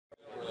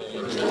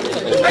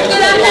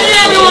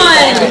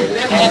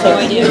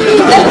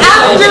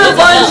after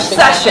lunch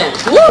session.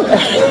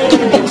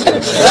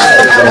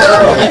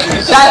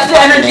 That's the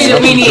energy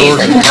that we need.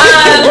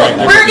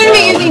 We're going to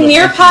be using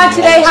Nearpod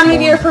today. How many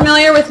of you are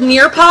familiar with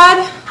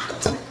Nearpod?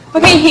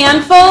 Okay,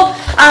 handful.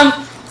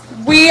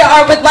 We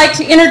would like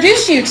to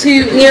introduce you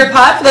to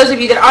Nearpod, for those of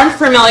you that aren't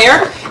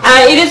familiar.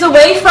 It is a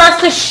way for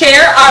us to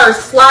share our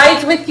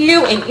slides with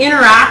you and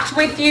interact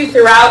with you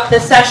throughout the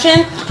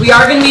session. We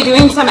are going to be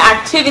doing some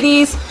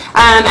activities,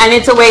 and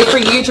it's a way for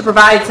you to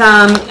provide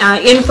some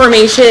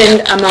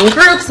information among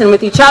groups and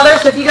with each other.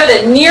 So if you go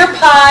to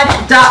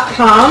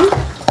nearpod.com,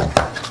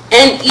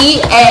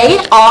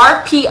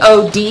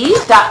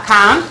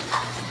 nearpod.com,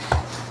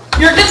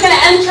 you're just going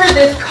to enter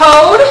this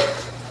code.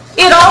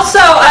 It also,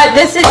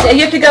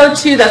 you have to go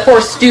to the For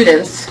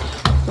Students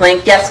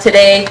link. Yes,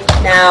 today,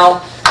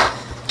 now,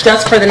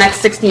 just for the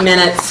next 60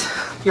 minutes.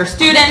 Your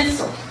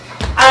students,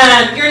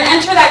 you're going to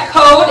enter that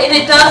code, and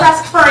it does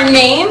ask for a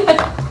name,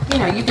 but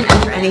you can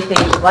enter anything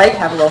you like,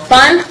 have a little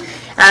fun,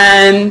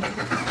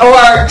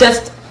 or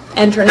just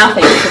enter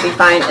nothing, it could be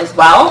fine as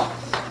well.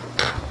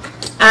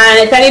 And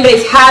if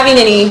anybody's having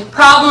any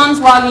problems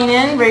logging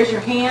in, raise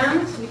your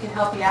hand, we can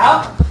help you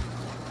out.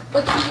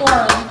 What's the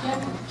URL again?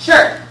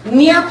 Sure,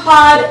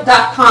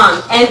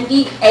 nearpod.com,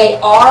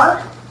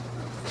 Nearpod,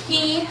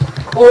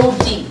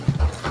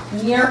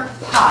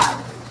 Nearpod,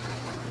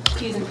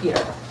 P's and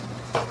Peter.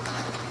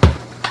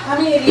 How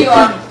many of you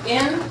are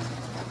in?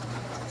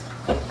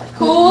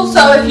 Cool,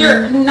 so if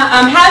you're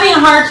having a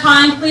hard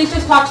time, please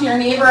just talk to your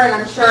neighbor and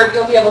I'm sure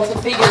you'll be able to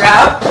figure it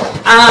out.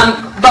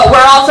 But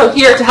we're also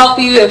here to help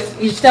you if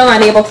you're still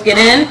not able to get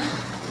in.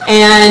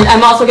 And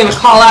I'm also going to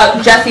call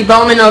out Jesse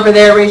Bowman over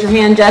there. Raise your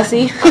hand,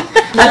 Jesse.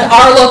 That's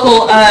our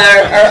local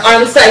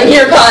on-site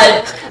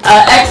Nearpod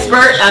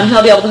expert.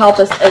 He'll be able to help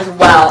us as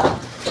well.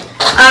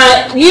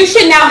 You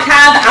should now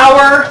have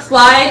our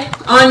slide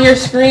on your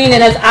screen,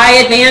 and as I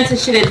advance, it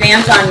should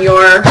advance on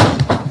your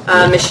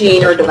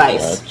machine or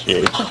device.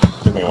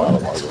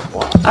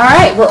 All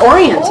right, we're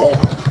oriented.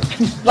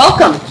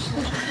 Welcome.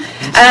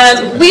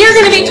 We are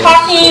going to be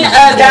talking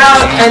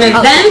about an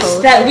event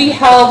that we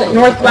held at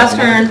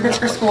Northwestern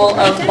Pritzker School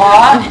of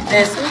Law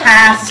this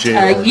past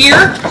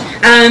year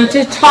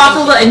to talk a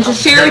little and to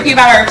share with you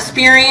about our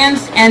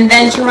experience and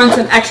then to run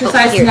some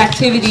exercises and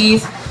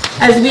activities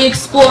as we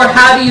explore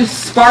how do you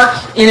spark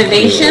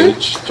innovation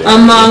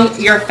among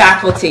your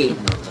faculty.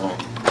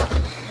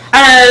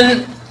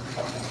 I'd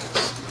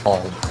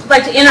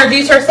like to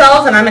introduce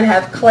ourselves, and I'm going to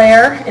have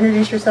Claire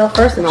introduce yourself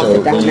first, and I'll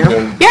sit down now.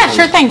 Yeah,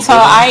 sure thing. So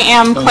I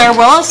am Claire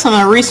Willis. I'm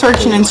a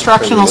Research and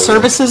Instructional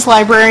Services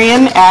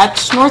Librarian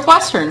at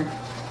Northwestern.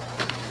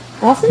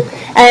 Awesome.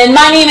 And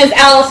my name is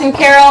Allison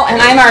Carroll,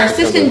 and I'm our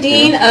Assistant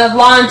Dean of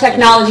Law and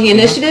Technology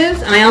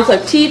Initiatives, and I also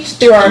teach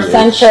through our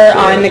Center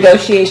on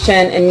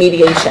Negotiation and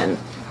Mediation.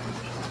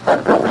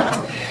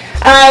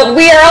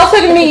 We are also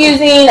going to be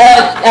using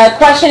a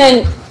question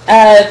and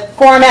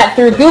format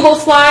through Google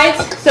Slides.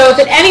 So if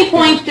at any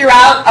point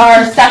throughout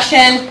our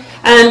session,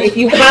 if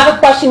you have a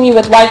question you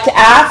would like to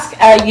ask,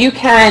 you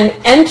can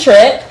enter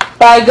it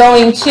by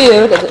going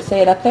to, does it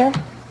say it up there?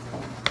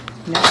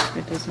 No,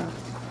 it does not.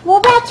 Well,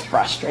 that's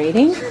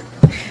frustrating.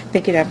 I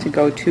think you'd have to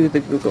go to the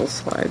Google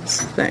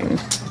Slides thing.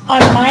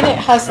 On mine it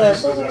has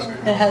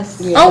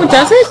Oh,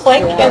 does it?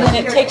 click and then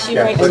it takes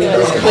you right to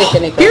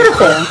it.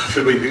 Beautiful.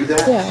 Should we do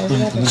that?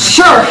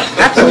 Sure.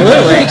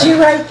 Absolutely. Did you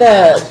write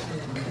the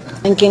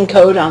linking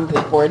code on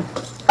the board?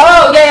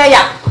 Oh,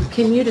 yeah.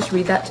 Can you just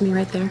read that to me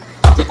right there?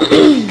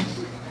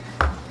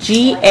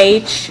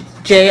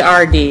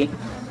 GHJRD.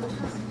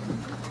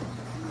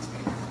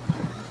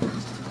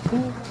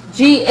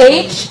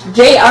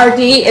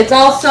 GHJRD. It's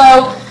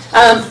also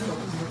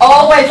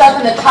always up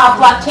in the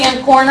top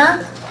left-hand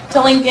corner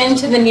to link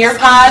into the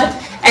Nearpod.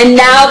 And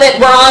now that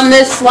we're on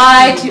this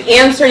slide, to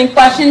answer any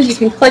questions, you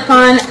can click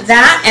on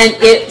that, and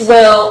it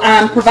will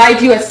provide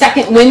you a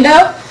second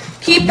window.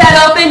 Keep that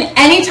open.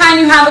 Anytime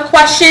you have a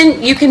question,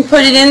 you can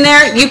put it in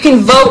there. You can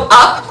vote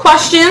up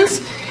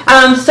questions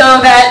so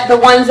that the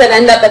ones that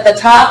end up at the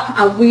top,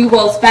 we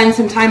will spend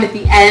some time at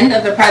the end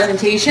of the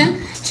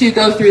presentation to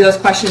go through those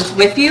questions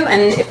with you.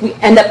 And if we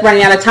end up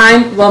running out of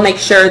time, we'll make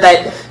sure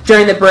that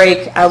during the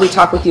break we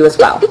talk with you as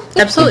well.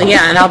 Absolutely,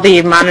 yeah, and I'll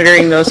be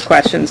monitoring those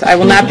questions. I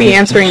will not be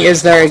answering,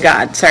 is there a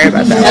God? Sorry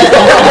about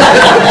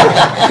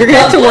that. You're going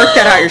to have to work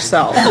that out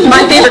yourself.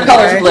 My favorite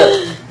color is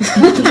blue.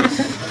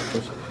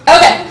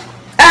 Okay.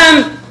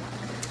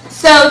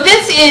 So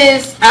this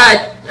is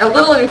a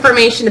little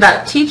information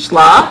about Teach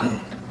Law.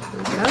 I'm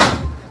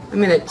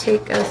going to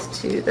take us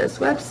to this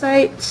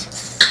website.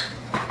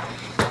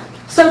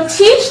 So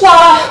Teach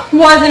Law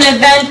was an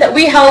event that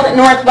we held at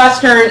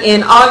Northwestern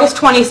in August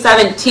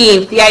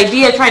 2017. The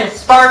idea of trying to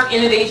spark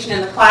innovation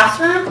in the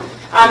classroom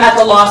at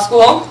the law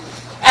school.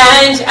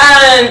 And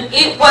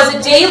it was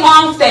a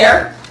day-long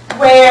fair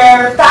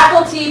where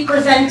faculty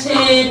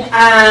presented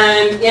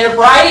in a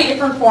variety of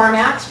different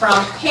formats,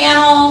 from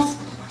panels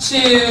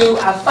to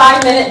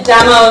 5-minute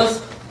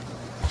demos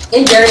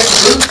in various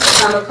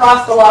groups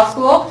across the law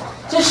school.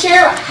 to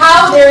share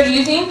how they're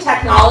using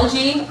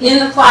technology in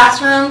the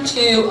classroom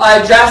to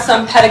address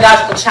some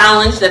pedagogical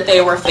challenge that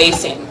they were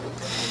facing.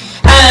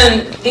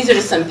 These are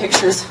just some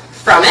pictures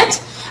from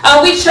it.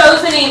 We've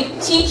chosen a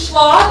teach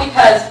law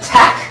because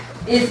tech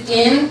is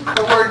in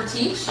the word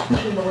teach,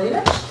 if you believe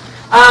it.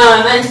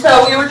 And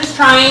so we were just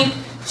trying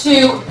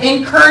to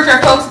encourage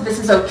our folks that this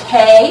is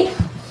okay,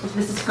 if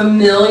this is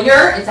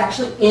familiar, it's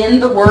actually in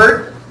the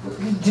word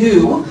we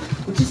do,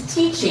 which is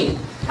teaching.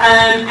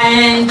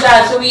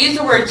 So we used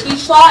the word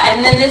teach law,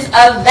 and then this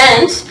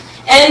event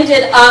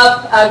ended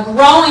up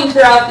growing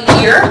throughout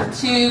the year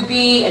to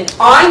be an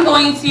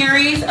ongoing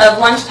series of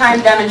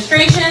lunchtime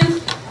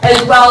demonstrations,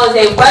 as well as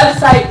a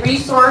website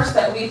resource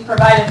that we've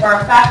provided for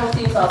our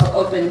faculty. It's also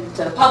open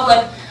to the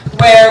public,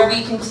 where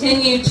we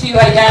continue to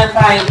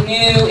identify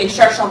new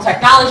instructional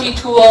technology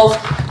tools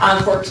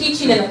for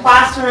teaching in the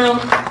classroom,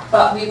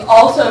 but we've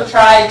also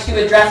tried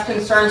to address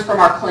concerns from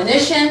our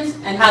clinicians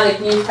and how they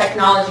can use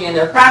technology in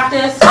their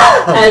practice,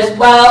 as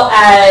well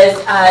as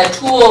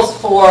tools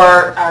for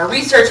our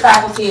research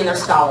faculty and their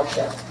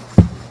scholarship.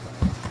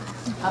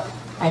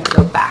 I have to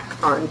go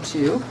back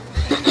onto.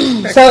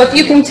 So if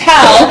you can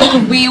tell,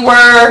 we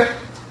were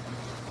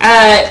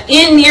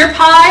in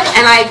Nearpod,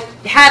 and I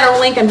had a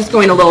link. I'm just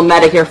going a little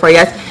meta here for you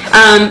guys.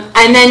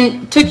 And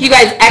then took you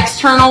guys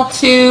external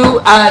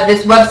to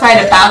this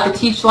website about the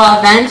Teach Law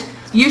event.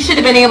 You should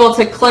have been able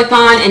to click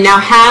on and now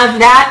have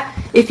that.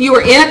 If you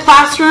were in a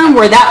classroom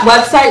where that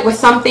website was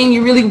something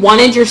you really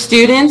wanted your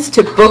students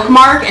to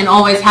bookmark and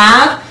always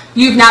have,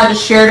 you've now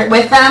just shared it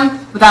with them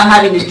without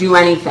having to do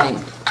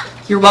anything.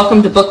 You're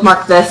welcome to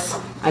bookmark this.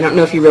 I don't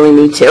know if you really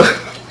need to.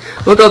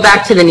 We'll go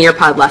back to the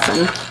Nearpod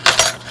lesson.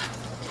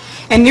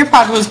 And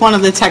Nearpod was one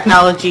of the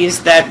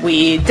technologies that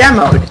we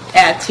demoed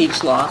at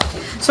Teach Law.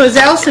 So as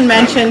Allison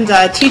mentioned,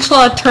 Teach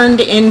Law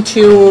turned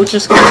into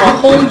just kind of a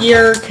whole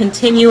year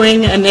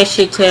continuing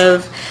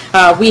initiative.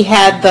 We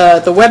had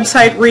the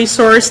website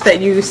resource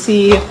that you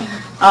see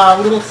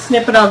a little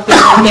snippet of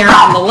down there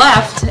on the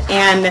left,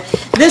 and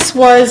this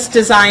was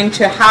designed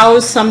to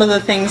house some of the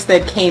things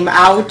that came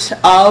out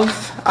of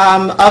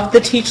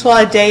the Teach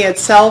Law Day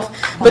itself,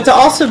 but to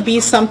also be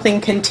something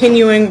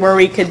continuing where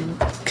we could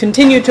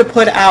continue to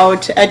put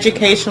out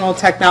educational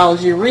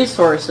technology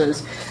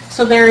resources.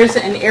 So there is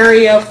an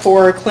area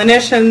for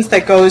clinicians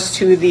that goes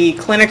to the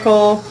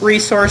clinical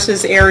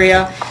resources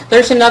area.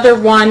 There's another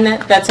one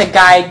that's a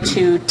guide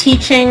to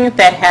teaching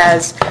that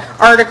has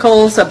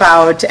articles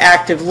about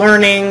active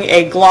learning,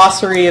 a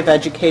glossary of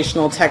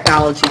educational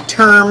technology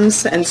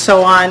terms, and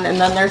so on. And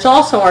then there's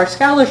also our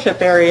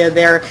scholarship area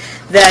there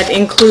that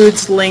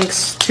includes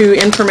links to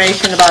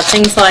information about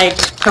things like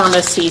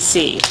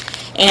PERMA-CC.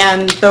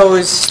 And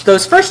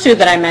those first two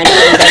that I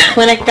mentioned, the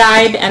clinic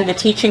guide and the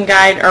teaching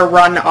guide, are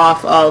run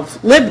off of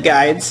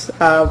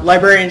LibGuides.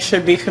 Librarians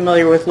should be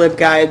familiar with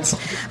LibGuides.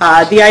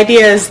 The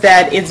idea is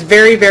that it's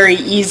very, very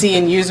easy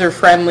and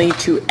user-friendly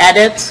to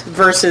edit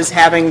versus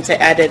having to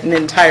edit an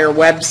entire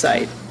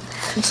website.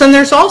 So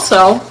there's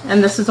also,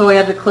 and this is the way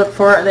I have the clip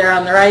for it there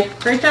on the right.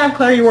 Great job,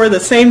 Claire, you wore the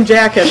same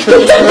jacket for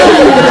this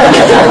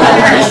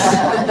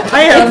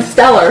It's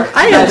stellar,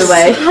 I have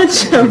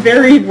such a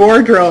varied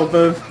wardrobe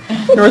of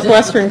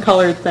Northwestern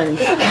colored things.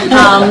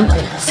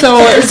 So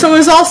it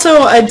was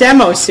also a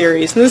demo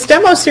series. And this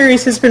demo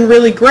series has been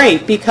really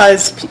great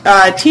because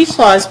Teach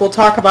Law, as we'll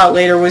talk about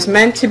later, was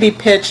meant to be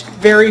pitched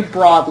very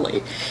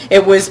broadly.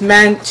 It was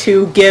meant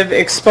to give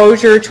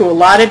exposure to a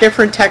lot of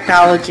different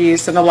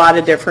technologies and a lot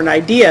of different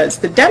ideas.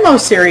 The demo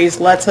series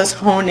lets us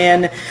hone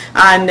in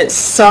on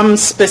some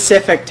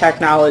specific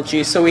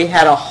technology. So we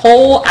had a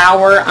whole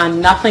hour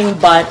on nothing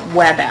but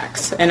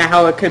WebEx and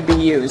how it could be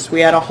used.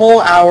 We had a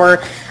whole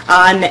hour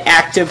on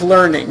active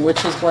learning,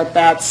 which is what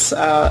that's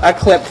a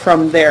clip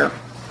from there.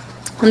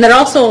 And that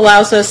also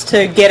allows us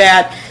to get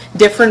at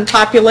different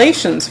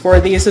populations for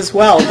these as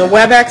well. The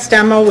WebEx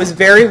demo was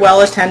very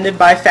well attended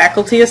by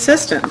faculty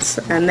assistants,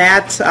 and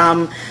that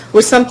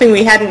was something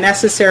we hadn't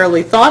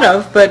necessarily thought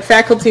of, but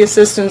faculty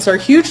assistants are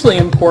hugely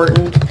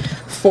important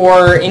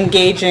for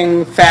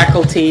engaging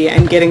faculty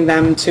and getting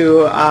them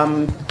to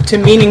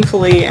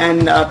meaningfully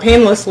and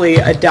painlessly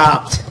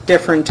adopt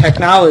different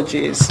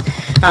technologies.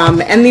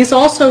 And these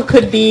also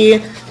could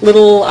be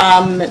little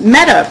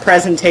meta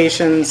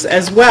presentations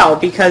as well,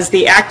 because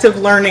the active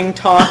learning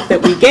talk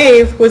that we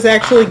gave was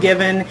actually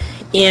given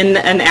in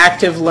an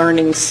active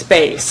learning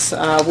space,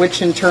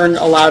 which in turn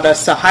allowed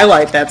us to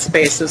highlight that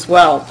space as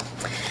well.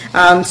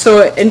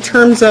 So in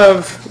terms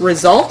of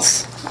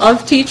results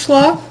of Teach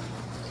Law,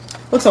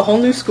 well, it's a whole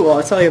new school,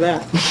 I'll tell you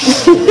that.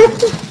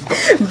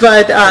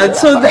 But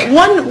so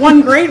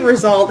one great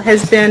result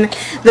has been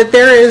that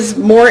there is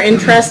more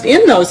interest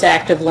in those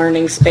active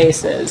learning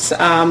spaces.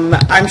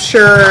 I'm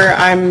sure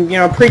I'm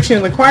preaching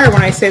to the choir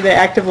when I say that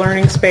active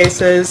learning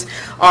spaces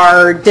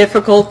are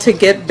difficult to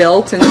get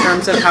built in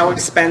terms of how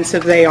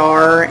expensive they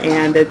are,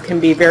 and it can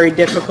be very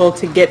difficult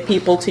to get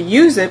people to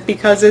use it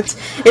because it's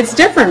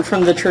different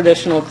from the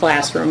traditional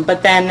classroom.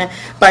 But then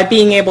by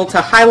being able to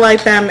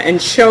highlight them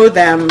and show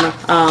them,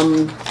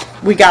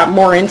 we got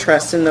more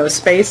interest in those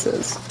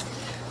spaces.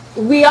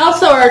 we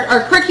also,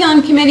 our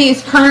curriculum committee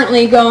is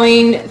currently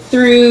going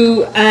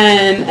through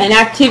an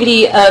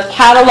activity of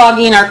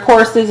cataloging our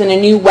courses in a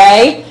new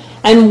way.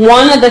 And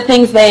one of the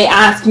things they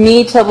asked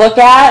me to look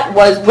at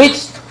was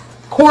which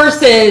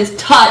courses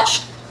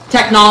touch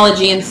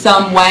technology in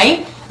some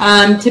way,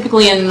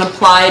 typically in an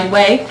applied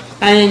way.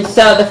 And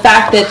so the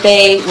fact that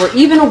they were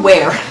even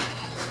aware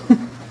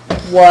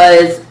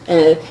was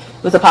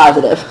a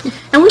positive.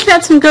 And we've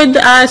had some good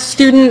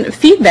student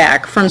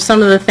feedback from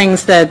some of the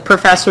things that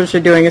professors are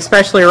doing,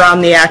 especially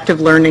around the active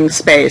learning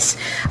space.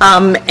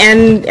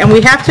 And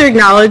we have to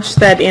acknowledge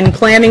that in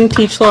planning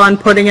Teach Law and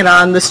putting it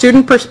on, the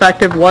student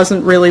perspective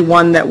wasn't really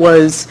one that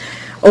was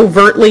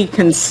overtly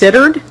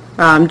considered.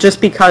 Just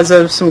because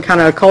of some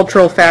kind of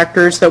cultural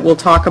factors that we'll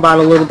talk about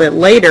a little bit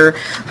later.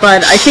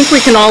 But I think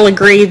we can all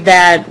agree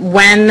that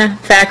when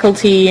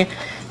faculty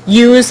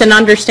use and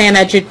understand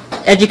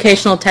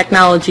educational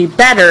technology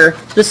better,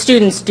 the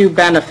students do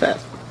benefit.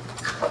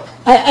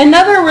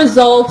 Another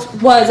result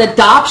was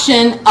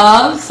adoption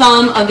of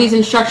some of these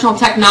instructional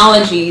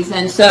technologies.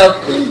 And so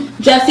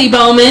Jesse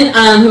Bowman,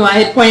 who I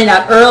had pointed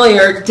out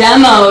earlier,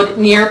 demoed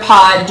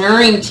Nearpod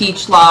during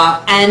Teach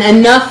Law, and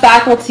enough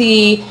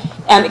faculty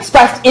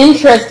expressed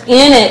interest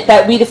in it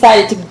that we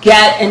decided to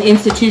get an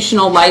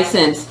institutional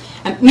license.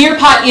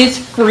 Nearpod is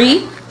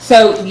free,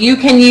 so you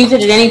can use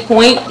it at any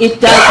point. It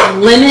does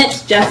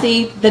limit,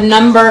 Jesse, the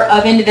number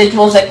of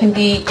individuals that can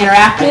be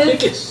interactive. I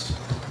think it's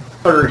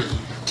 30.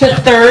 To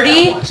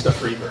 30 That's the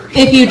free version.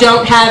 if you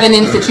don't have an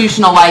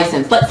institutional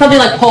license. Something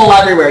like Poll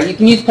Everywhere. You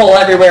can use Poll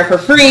Everywhere for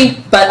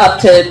free, but up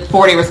to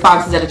 40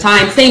 responses at a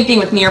time. Same thing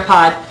with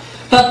Nearpod.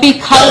 But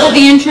because of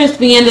the interest,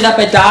 we ended up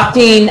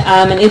adopting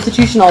an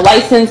institutional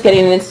license,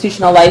 getting an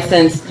institutional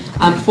license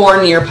for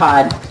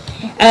Nearpod.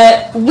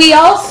 We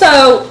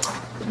also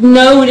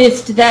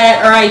noticed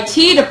that our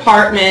IT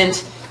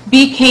department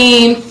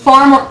became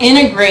far more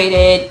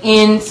integrated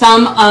in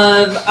some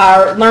of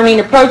our learning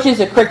approaches,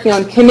 the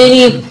curriculum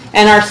committee,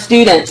 and our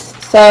students.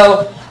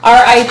 So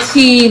our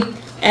IT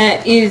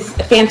is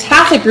a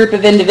fantastic group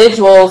of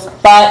individuals,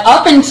 but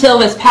up until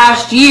this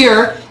past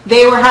year,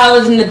 they were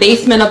housed in the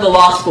basement of the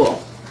law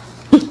school.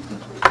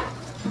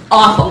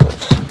 Awful.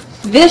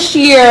 This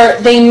year,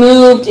 they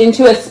moved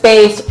into a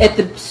space at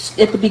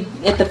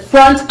the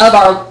front of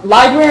our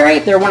library.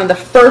 They're one of the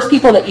first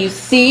people that you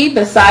see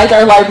besides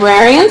our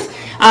librarians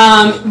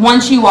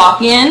once you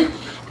walk in.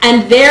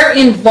 And their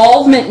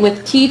involvement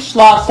with Teach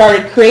Law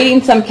started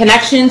creating some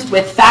connections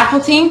with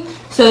faculty,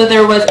 so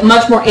there was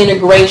much more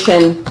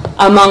integration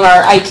among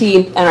our IT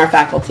and our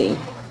faculty. Are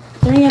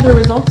there any other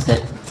results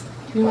that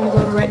you want to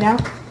go over right now?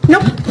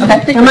 Nope.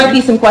 Okay. There might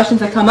be some questions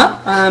that come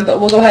up, but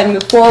we'll go ahead and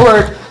move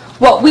forward.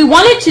 What we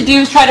wanted to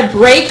do is try to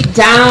break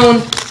down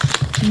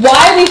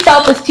why we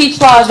felt this Teach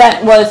Law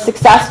event was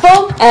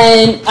successful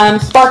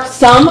and sparked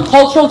some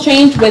cultural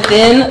change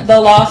within the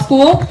law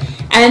school,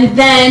 and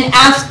then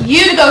ask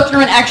you to go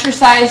through an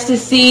exercise to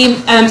see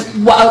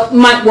what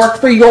might work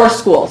for your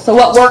school. So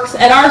what works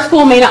at our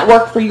school may not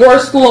work for your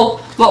school.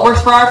 What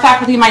works for our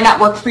faculty might not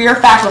work for your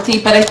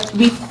faculty, but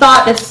we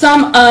thought that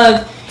some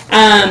of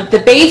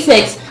the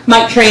basics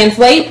might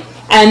translate,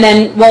 and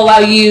then we'll allow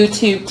you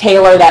to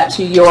tailor that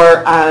to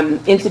your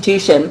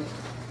institution.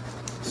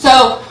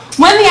 So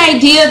when the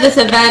idea of this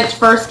event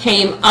first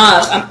came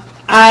up,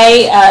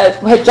 I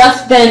had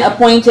just been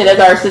appointed as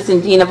our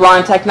Assistant Dean of Law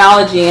and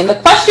Technology, and the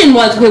question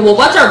was, okay, well,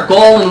 what's our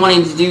goal in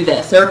wanting to do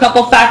this? There were a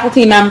couple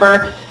faculty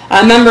members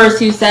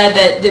who said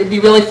that it would be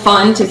really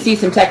fun to see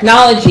some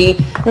technology.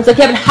 And it's like,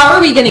 yeah, but how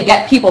are we going to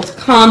get people to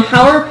come?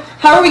 How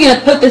are we going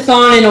to put this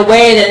on in a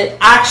way that it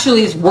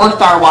actually is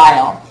worth our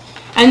while?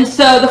 And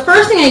so the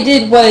first thing I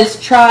did was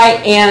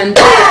try and,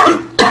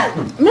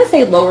 I'm going to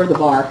say lower the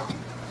bar.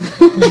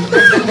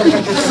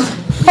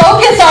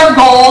 Focus our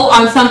goal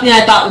on something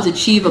I thought was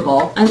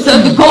achievable. And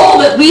so the goal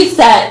that we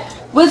set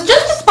was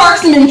just to spark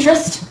some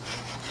interest.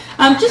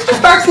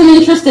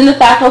 In the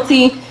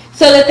faculty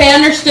so that they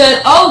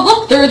understood, oh,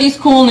 look, there are these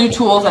cool new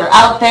tools that are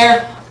out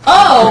there.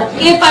 Oh,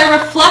 if I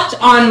reflect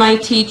on my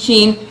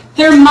teaching,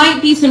 there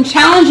might be some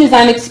challenges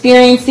I'm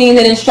experiencing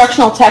that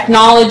instructional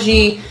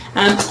technology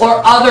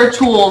or other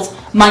tools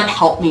might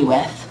help me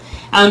with.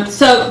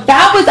 So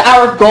that was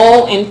our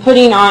goal in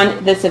putting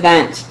on this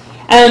event.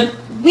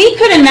 We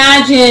could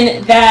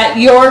imagine that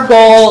your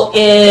goal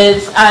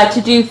is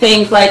to do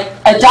things like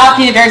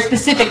adopting a very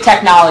specific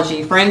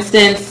technology. For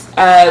instance,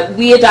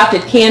 we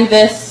adopted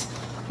Canvas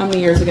how many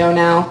years ago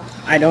now?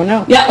 I don't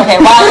know. Yeah, okay,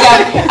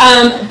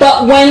 well,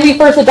 but when we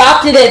first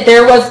adopted it,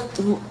 there was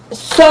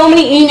so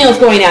many emails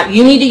going out.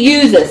 You need to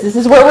use this. This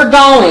is where we're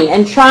going.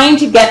 And trying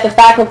to get the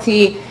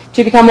faculty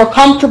to become more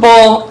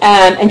comfortable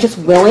and just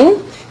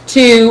willing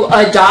to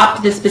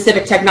adopt this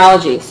specific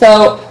technology.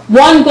 So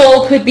one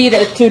goal could be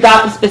to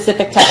adopt a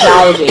specific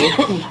technology.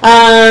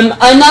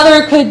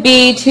 Another could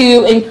be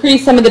to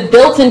increase some of the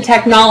built-in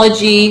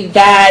technology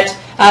that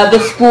the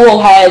school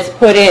has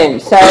put in.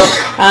 So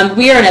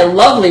we are in a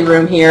lovely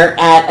room here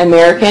at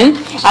American,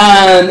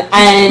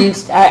 and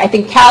I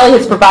think Callie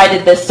has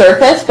provided this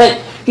surface,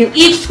 but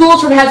each school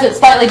sort of has a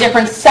slightly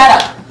different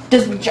setup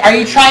Are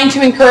you trying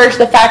to encourage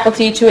the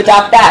faculty to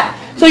adopt that?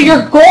 So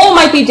your goal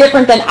might be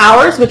different than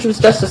ours, which was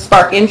just to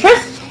spark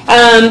interest,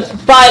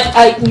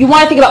 but you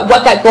want to think about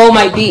what that goal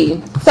might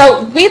be.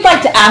 So we'd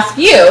like to ask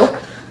you,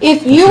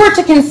 if you were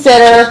to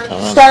consider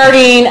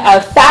starting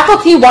a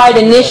faculty-wide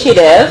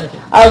initiative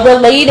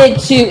related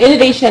to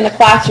innovation in the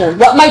classroom,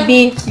 what might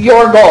be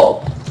your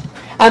goal?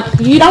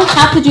 You don't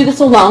have to do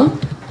this alone.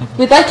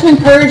 We'd like to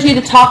encourage you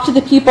to talk to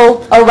the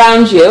people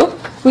around you.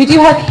 We do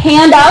have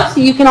handouts,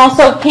 so you can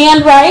also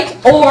handwrite,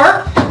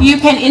 or you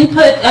can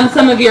input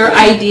some of your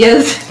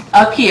ideas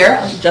up here.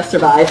 I'll just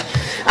survive.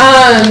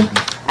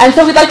 And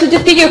so we'd like to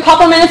just give you a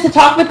couple minutes to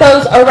talk with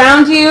those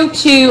around you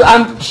to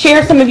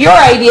share some of your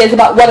ideas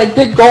about what a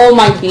good goal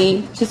might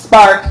be to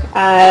spark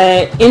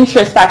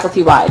interest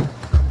faculty-wide.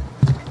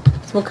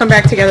 So we'll come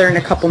back together in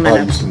a couple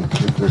minutes.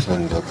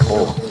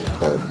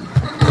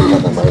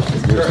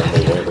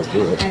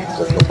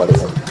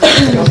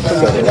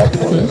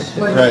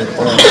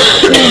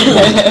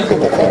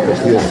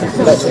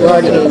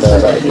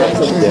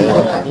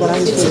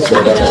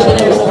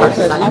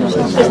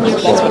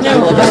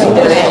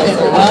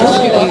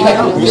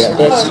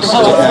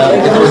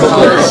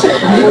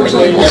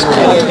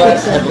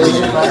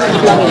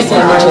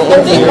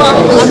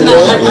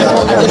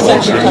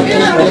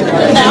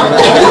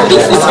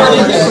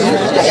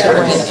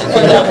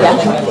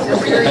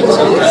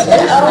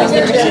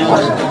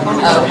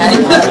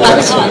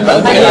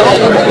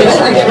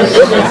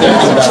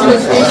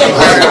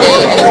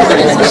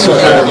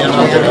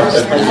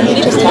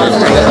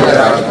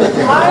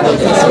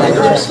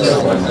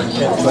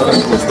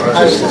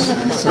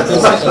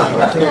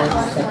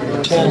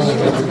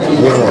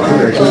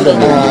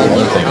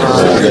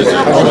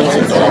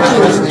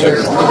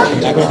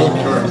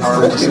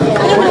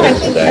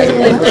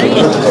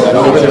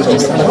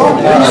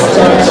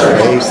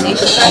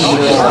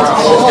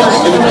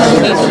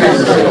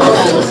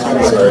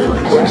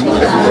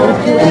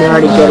 And they're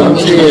already getting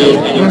to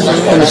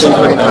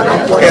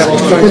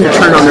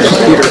turn on their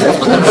computer.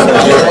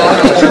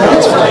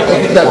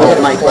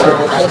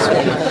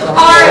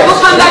 All right,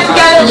 we'll come back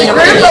together as a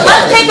group, but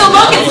let's take a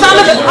look at some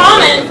of the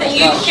comments that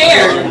you've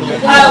shared.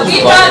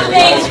 We've got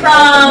things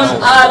from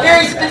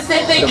very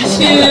specific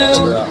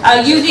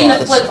to using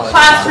the flipped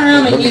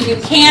classroom and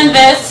using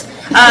Canvas,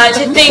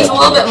 to things a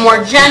little bit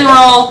more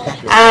general,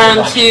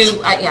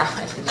 to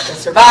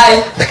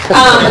survive,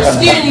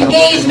 student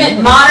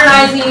engagement,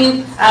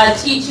 modernizing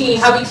teaching,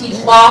 how we teach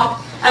law.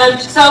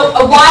 So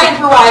a wide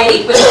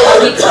variety, which is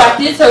what we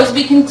expected. So as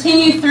we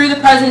continue through the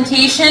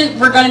presentation,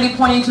 we're going to be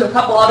pointing to a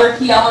couple other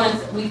key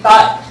elements that we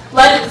thought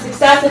led to the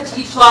success of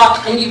Teach Law,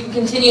 and you can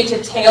continue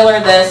to tailor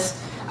this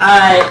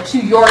to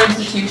your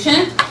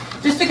institution.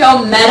 Just to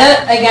go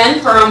meta again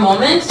for a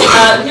moment,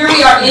 here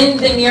we are in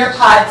the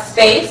Nearpod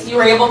space. You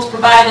were able to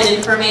provide that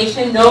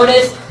information.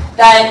 Notice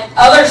that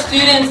other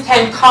students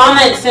can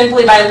comment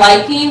simply by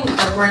liking,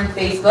 because we're in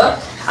Facebook.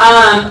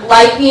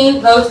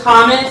 Liking those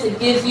comments, it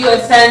gives you a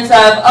sense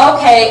of,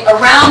 okay,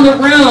 around the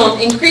room,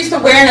 increased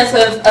awareness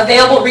of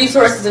available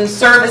resources and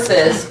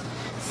services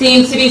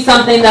seems to be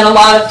something that a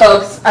lot of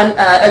folks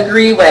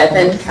agree with.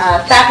 And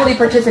faculty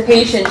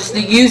participation, just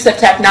the use of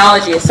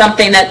technology, is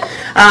something that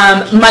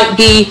might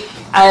be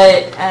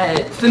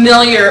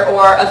familiar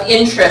or of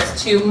interest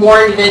to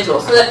more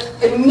individuals. So that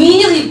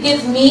immediately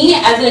gives me,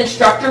 as an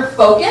instructor,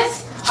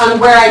 focus on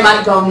where I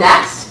might go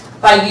next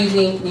by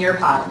using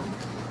Nearpod.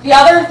 The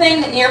other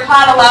thing that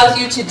Nearpod allows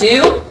you to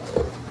do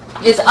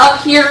is up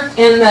here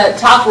in the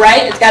top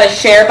right, it's got a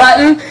share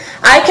button.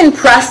 I can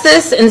press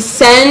this and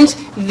send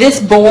this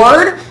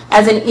board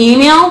as an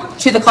email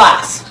to the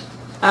class.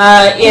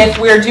 If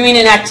we're doing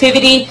an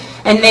activity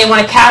and they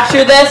want to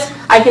capture this,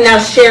 I can now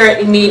share it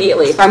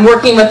immediately. If I'm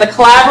working with a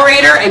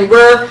collaborator and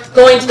we're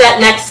going to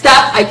that next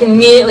step, I can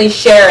immediately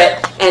share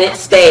it and it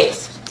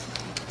stays.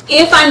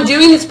 If I'm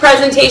doing this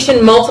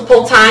presentation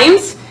multiple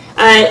times,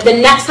 the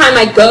next time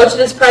I go to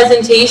this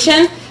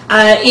presentation,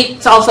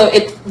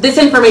 this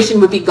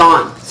information would be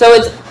gone. So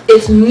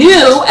it's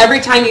new every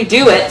time you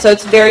do it, so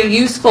it's very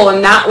useful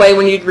in that way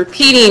when you're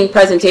repeating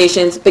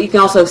presentations, but you can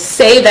also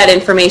save that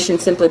information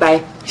simply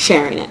by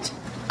sharing it.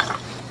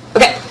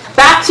 Okay,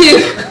 back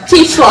to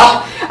Teach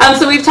Law.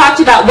 So we've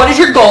talked about what is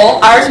your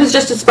goal. Ours was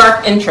just to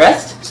spark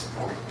interest.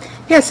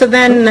 Yeah, so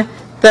then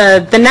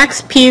the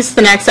next piece,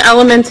 the next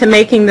element to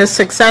making this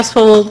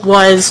successful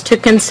was to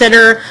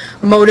consider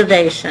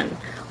motivation.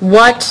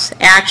 What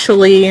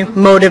actually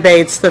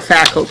motivates the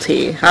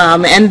faculty?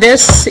 And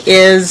this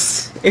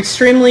is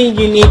extremely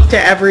unique to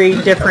every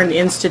different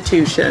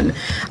institution.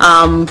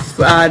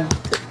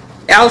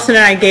 Allison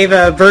and I gave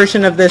a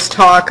version of this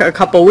talk a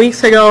couple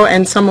weeks ago,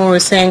 and someone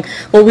was saying,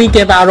 well, we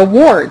give out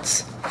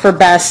awards for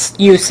best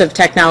use of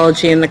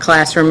technology in the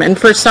classroom. And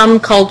for some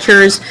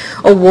cultures,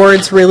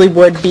 awards really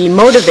would be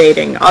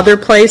motivating. Other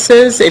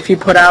places, if you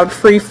put out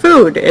free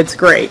food, it's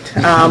great.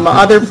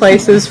 Other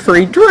places,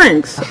 free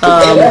drinks.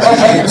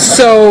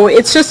 So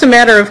it's just a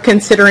matter of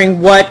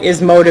considering what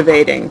is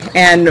motivating.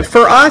 And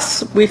for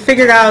us, we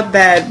figured out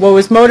that what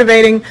was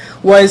motivating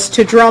was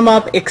to drum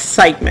up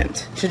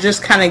excitement, to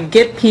just kind of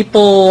get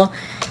people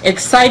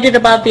excited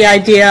about the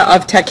idea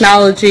of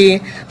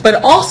technology,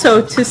 but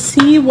also to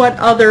see what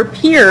other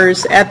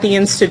peers at the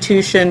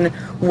institution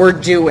were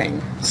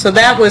doing. So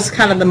that was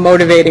kind of the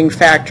motivating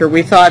factor.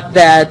 We thought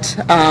that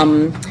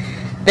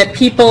that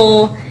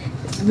people,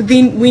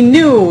 we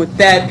knew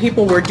that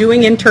people were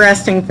doing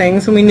interesting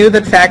things, and we knew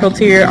that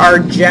faculty are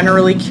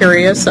generally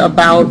curious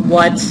about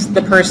what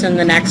the person in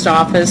the next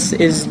office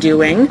is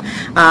doing.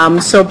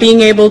 So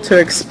being able to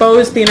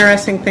expose the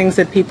interesting things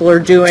that people are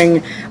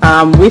doing,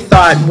 we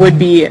thought would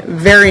be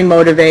very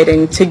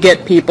motivating to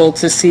get people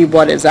to see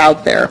what is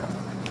out there.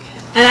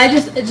 And I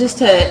just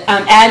to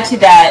add to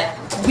that,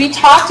 we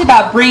talked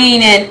about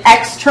bringing in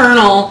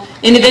external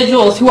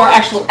individuals who are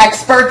actual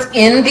experts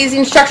in these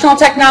instructional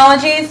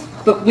technologies,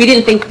 but we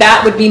didn't think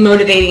that would be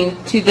motivating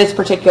to this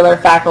particular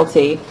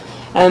faculty.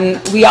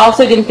 We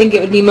also didn't think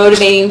it would be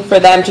motivating for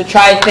them to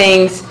try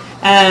things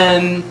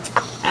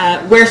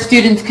where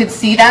students could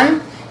see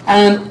them,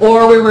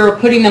 or we were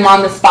putting them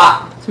on the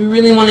spot. So we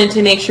really wanted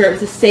to make sure it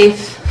was a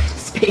safe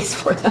space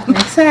for them.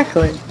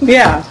 Exactly.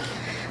 Yeah.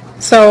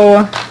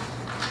 So,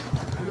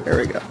 there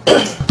we go.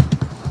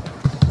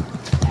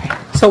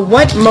 So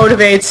what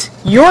motivates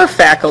your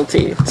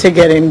faculty to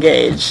get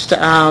engaged?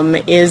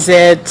 Is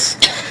it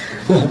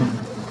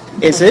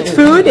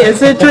food?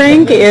 Is it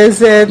drink?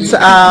 Is it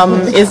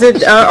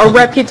a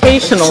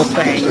reputational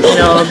thing? You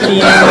know,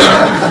 being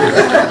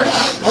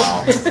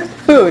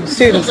food,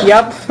 students.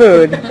 Yep,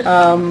 food.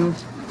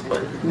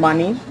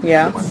 Money.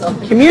 Yeah.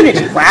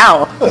 Community.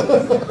 Wow.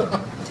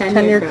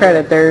 Tenure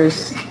credit.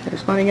 There's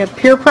one to get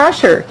peer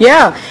pressure.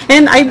 Yeah.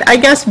 And I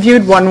guess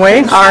viewed one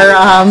way are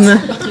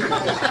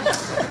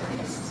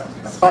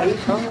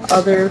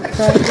other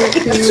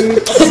faculty,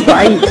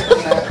 spite.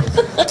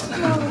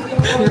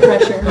 Peer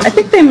pressure. I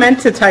think they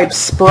meant to type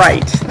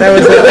Sprite. That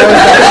was it.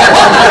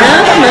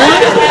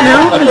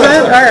 No? Is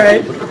that? All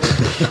right.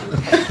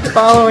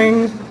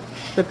 Following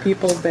the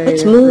people they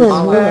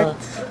respect.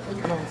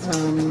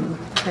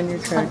 Tenure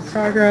track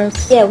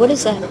progress. Yeah, what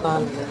is that?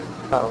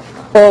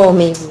 Oh,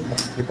 maybe.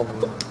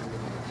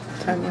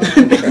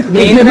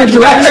 Name the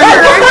director.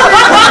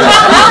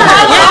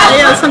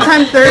 Yeah,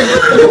 sometimes their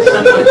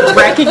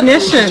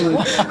recognition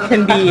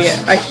can be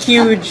a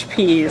huge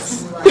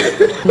piece.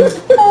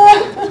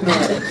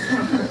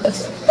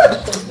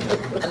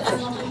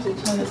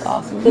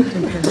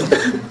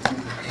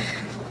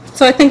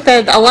 So I think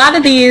that a lot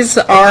of these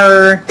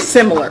are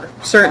similar,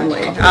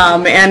 certainly.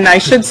 And I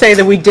should say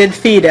that we did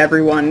feed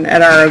everyone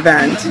at our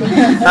event.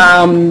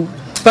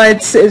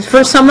 But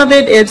for some of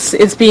it,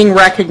 it's being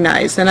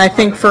recognized. And I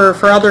think for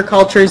other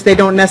cultures, they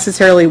don't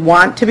necessarily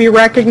want to be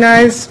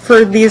recognized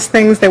for these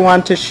things. They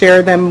want to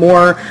share them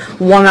more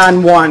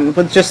one-on-one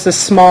with just a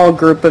small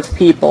group of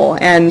people.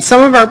 And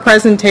some of our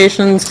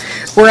presentations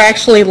were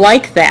actually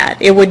like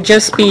that. It would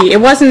just be, it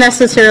wasn't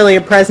necessarily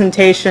a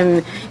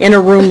presentation in a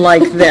room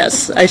like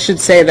this, I should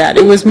say that.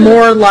 It was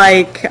more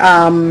like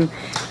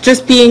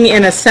just being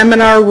in a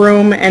seminar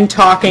room and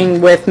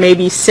talking with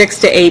maybe 6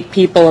 to 8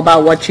 people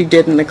about what you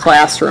did in the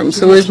classroom.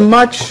 So it was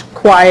much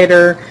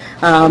quieter.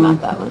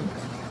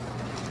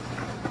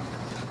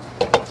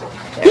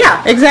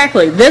 Yeah,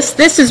 exactly.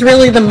 This is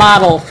really the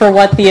model for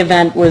what the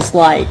event was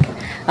like.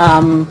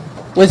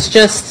 Was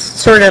just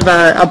sort of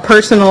a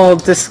personal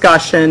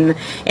discussion,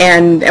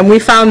 and we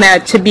found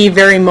that to be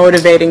very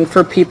motivating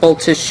for people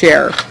to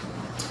share.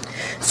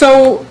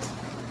 So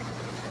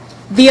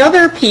the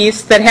other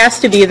piece that has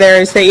to be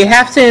there is that you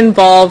have to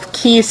involve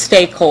key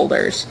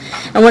stakeholders.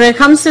 And when it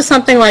comes to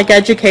something like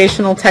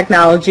educational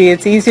technology,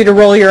 it's easy to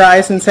roll your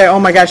eyes and say, oh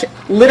my gosh,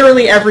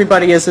 literally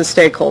everybody is a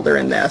stakeholder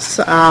in this.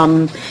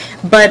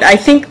 But I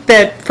think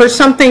that for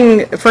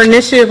an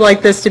initiative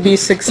like this to be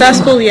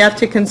successful, you have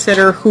to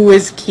consider who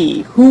is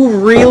key, who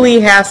really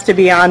has to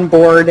be on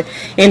board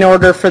in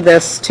order for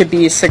this to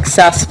be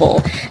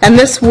successful. And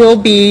this will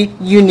be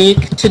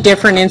unique to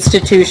different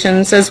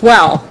institutions as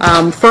well.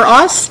 For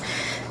us,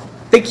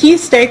 the key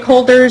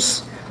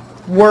stakeholders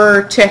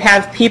were to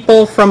have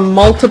people from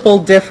multiple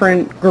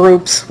different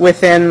groups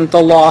within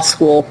the law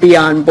school be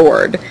on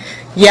board.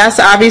 Yes,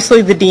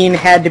 obviously the dean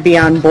had to be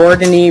on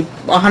board, and he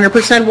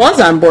 100%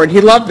 was on board. He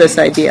loved this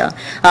idea.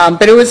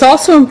 But it was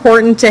also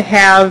important to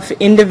have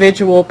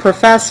individual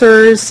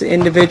professors,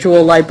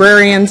 individual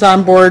librarians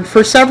on board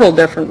for several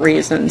different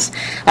reasons.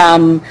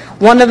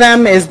 One of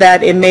them is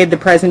that it made the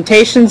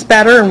presentations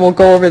better, and we'll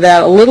go over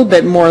that a little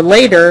bit more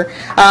later.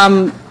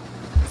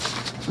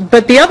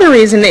 But the other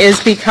reason is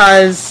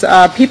because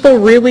people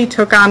really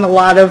took on a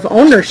lot of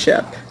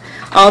ownership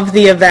of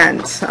the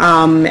event.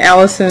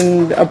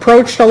 Allison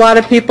approached a lot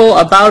of people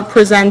about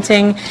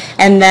presenting,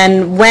 and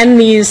then when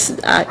these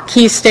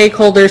key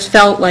stakeholders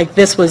felt like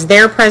this was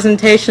their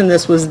presentation,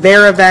 this was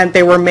their event,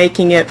 they were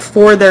making it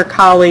for their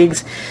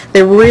colleagues,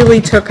 they really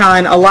took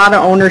on a lot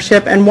of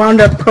ownership and wound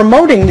up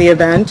promoting the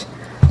event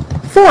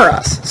for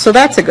us. So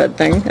that's a good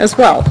thing as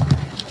well.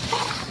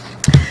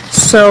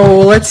 So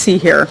let's see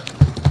here.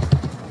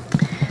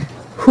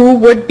 Who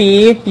would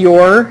be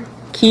your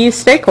key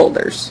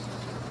stakeholders?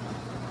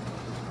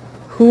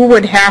 who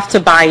would have to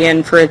buy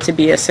in for it to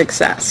be a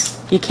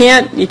success? You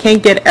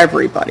can't get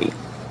everybody.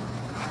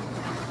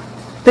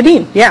 The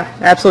dean, yeah,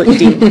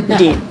 absolutely,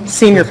 dean,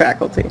 senior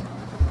faculty.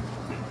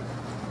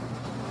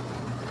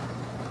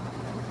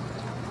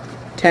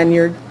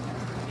 Tenured,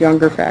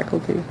 younger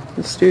faculty,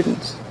 the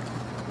students.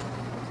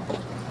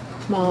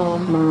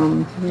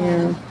 Mom,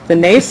 yeah. The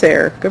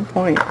naysayer, good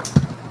point.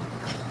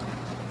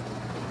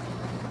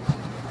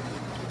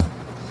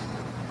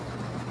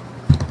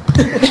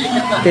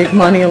 Big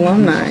money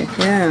alumni,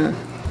 yeah.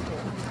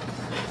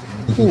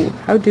 Ooh,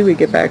 how do we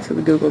get back to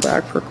the Google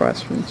Doc for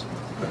questions?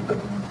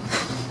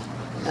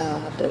 I'll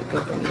have to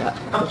go bring it up,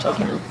 which I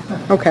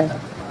can. Okay.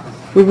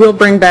 We will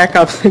bring back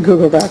up the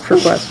Google Doc for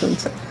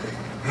questions.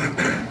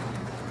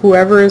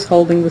 Whoever is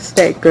holding the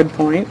stake, good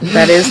point.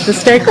 That is the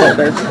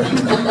stakeholder.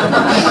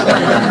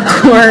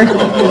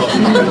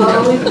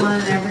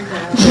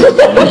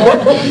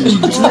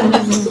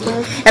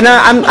 And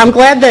I'm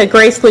glad that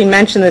Grace Lee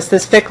mentioned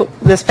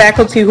this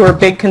faculty who are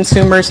big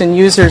consumers and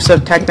users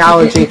of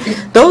technology.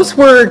 Those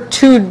were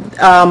two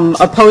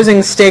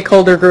opposing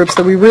stakeholder groups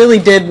that we really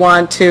did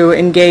want to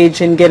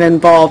engage and get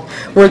involved,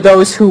 were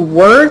those who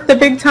were the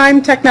big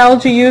time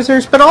technology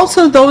users, but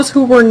also those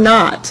who were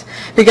not.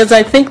 Because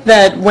I think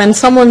that when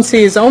someone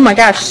sees, oh my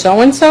gosh,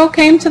 so-and-so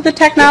came to the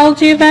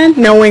technology event,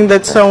 knowing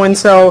that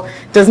so-and-so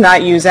does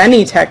not use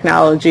any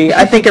technology,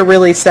 I think it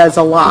really says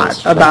a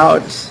lot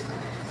about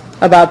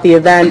the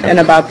event and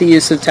about the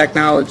use of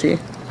technology.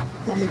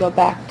 Let me go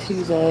back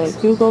to the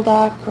Google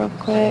Doc real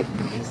quick.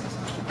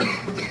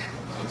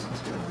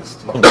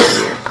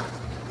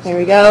 There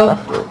we go.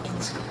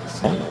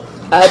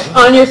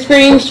 On your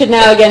screen should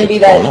now again be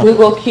that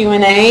Google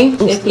Q&A.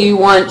 If you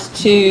want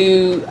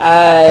to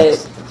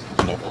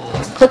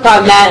click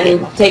on that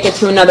and take it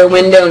to another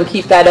window and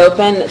keep that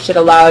open, that should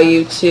allow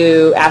you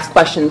to ask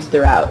questions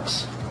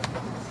throughout.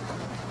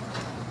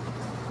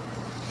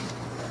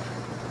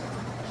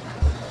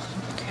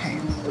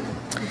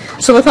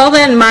 So with all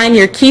that in mind,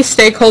 your key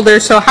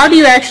stakeholders, so how do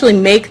you actually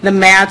make the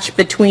match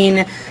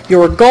between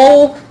your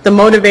goal, the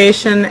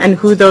motivation, and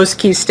who those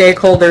key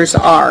stakeholders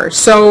are?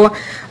 So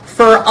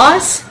for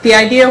us, the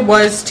idea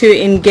was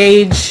to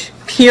engage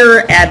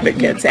peer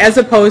advocates, as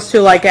opposed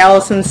to, like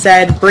Allison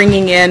said,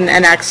 bringing in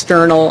an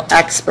external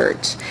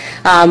expert.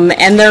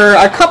 And there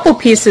are a couple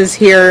pieces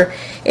here,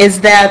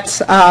 is that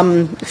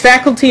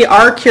faculty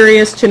are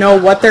curious to know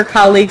what their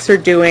colleagues are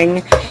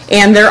doing,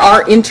 and there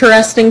are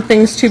interesting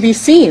things to be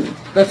seen.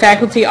 The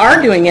faculty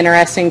are doing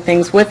interesting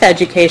things with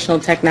educational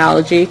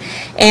technology,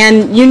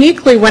 and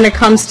uniquely when it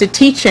comes to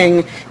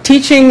teaching,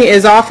 teaching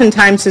is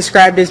oftentimes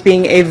described as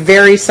being a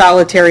very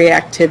solitary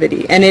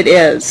activity, and it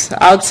is.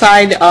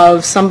 Outside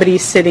of somebody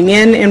sitting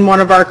in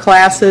one of our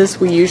classes,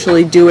 we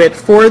usually do it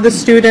for the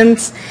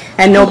students,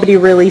 and nobody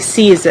really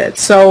sees it.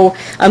 So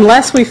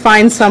unless we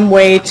find some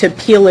way to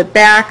peel it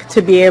back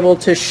to be able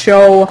to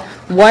show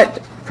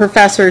what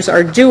professors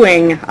are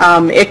doing,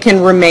 it can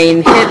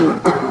remain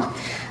hidden.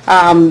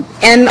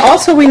 And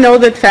also we know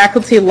that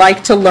faculty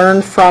like to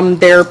learn from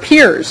their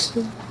peers.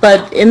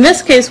 But in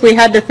this case, we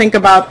had to think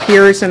about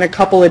peers in a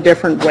couple of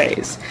different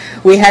ways.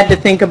 We had to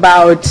think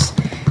about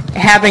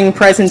having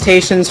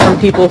presentations from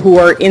people who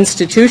are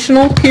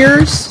institutional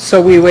peers.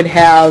 So we would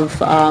have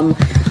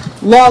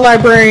law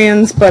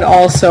librarians, but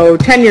also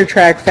tenure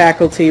track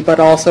faculty,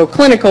 but also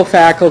clinical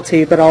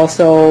faculty, but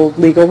also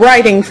legal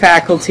writing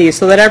faculty,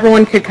 so that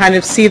everyone could kind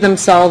of see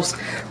themselves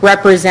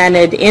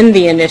represented in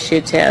the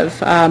initiative.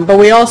 But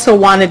we also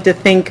wanted to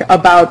think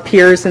about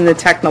peers in the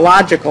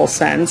technological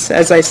sense,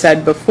 as I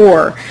said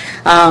before,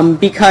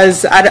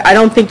 because I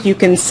don't think you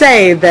can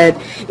say that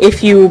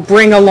if you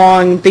bring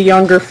along the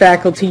younger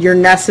faculty, you're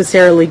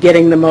necessarily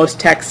getting the most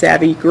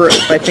tech-savvy group.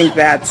 I think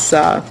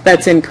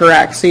that's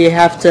incorrect. So you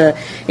have to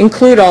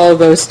include all of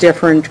those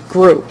different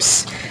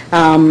groups.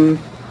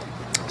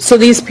 So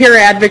these peer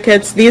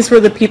advocates, these were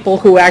the people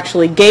who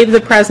actually gave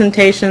the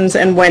presentations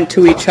and went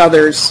to each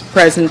other's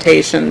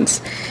presentations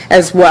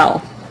as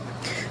well.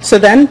 So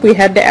then we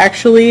had to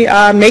actually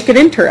make it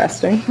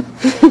interesting.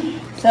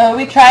 So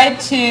we tried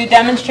to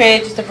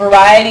demonstrate just a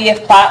variety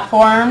of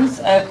platforms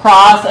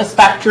across a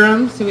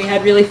spectrum. So we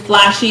had really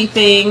flashy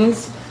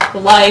things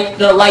like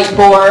the light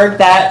board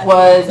that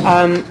was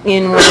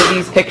in one of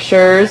these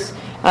pictures.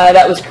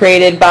 That was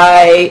created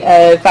by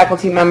a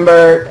faculty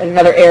member in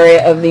another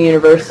area of the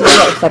university.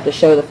 I just have to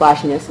show the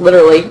flashiness.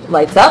 Literally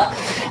lights up.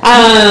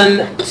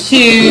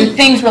 To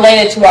things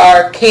related to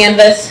our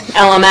Canvas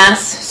LMS,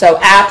 so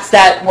apps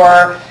that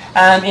were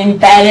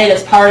embedded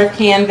as part of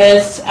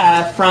Canvas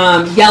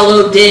from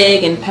Yellow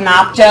Dig and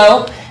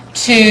Panopto,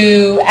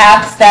 to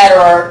apps that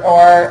are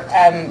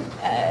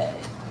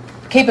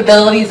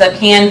capabilities of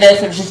Canvas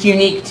that was just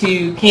unique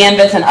to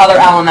Canvas and other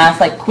LMS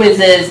like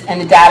quizzes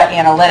and data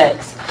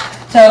analytics.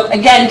 So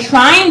again,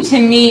 trying to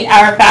meet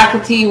our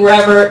faculty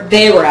wherever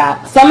they were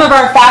at. Some of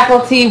our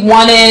faculty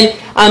wanted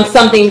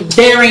something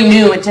very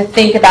new and to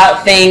think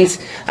about things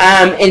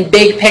in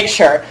big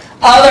picture.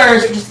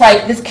 Others were just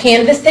like, this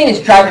Canvas thing is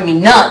driving me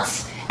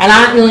nuts, and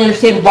I don't really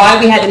understand why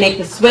we had to make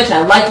the switch.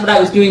 I liked what I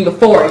was doing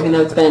before, even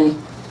though it's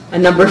been a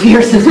number of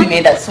years since we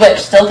made that switch,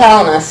 still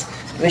telling us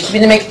we should be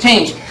to make a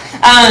change.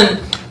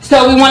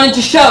 So we wanted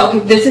to show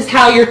this is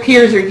how your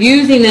peers are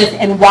using this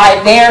and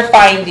why they're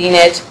finding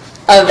it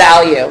of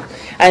value.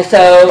 And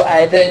so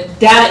the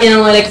data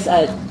analytics,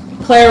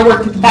 Claire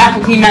worked with a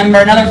faculty member,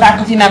 another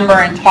faculty member,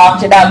 and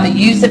talked about the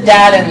use of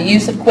data and the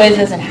use of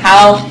quizzes and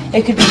how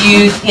it could be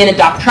used in a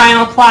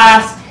doctrinal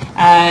class.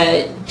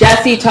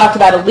 Jesse talked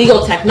about a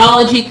legal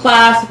technology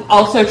class,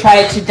 also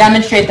tried to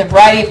demonstrate the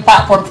variety of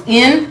platforms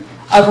in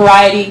a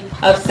variety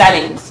of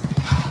settings.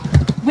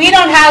 We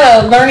don't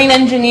have a learning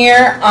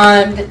engineer.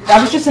 I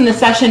was just in the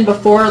session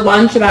before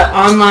lunch about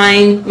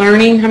online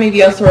learning. How many of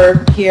you else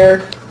were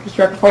here just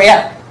right before?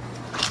 Yeah.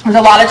 There's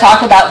a lot of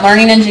talk about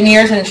learning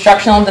engineers and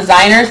instructional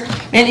designers.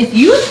 And if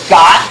you've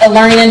got a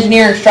learning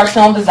engineer and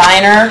instructional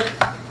designer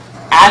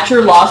at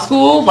your law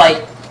school,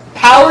 like,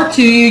 power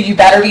to you, you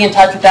better be in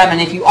touch with them.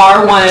 And if you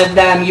are one of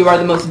them, you are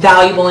the most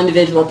valuable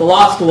individual at the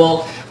law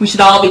school. We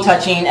should all be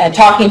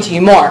talking to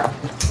you more.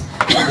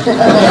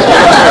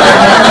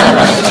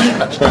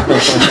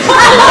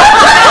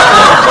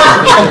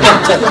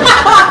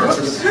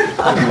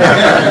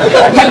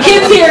 My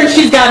kid's here and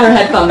she's got her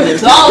headphones in,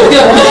 so all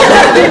good.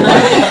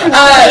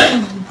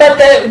 But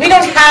we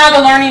don't have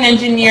a learning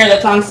engineer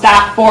that's on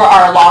staff for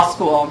our law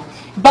school.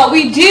 But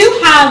we do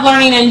have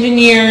learning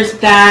engineers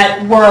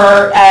that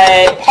were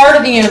part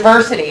of the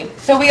university.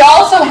 So we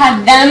also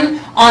had them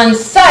on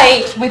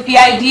site with the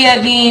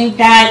idea being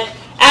that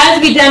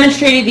as we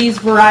demonstrated these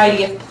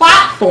variety of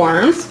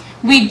platforms,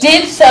 we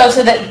did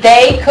so that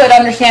they could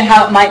understand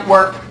how it might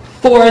work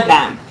for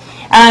them.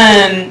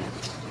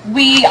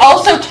 We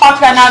also talked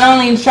about not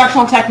only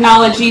instructional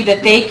technology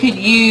that they could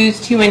use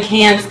to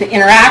enhance the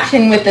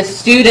interaction with the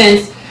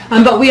students,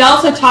 but we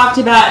also talked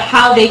about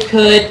how they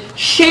could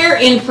share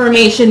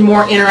information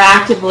more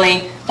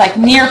interactively, like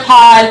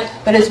Nearpod,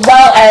 but as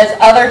well as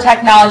other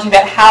technology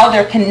about how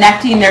they're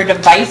connecting their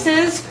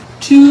devices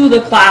to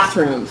the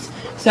classrooms.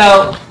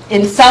 So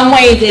in some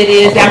ways it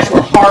is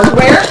actual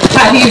hardware.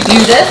 How do you do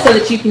this so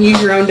that you can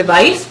use your own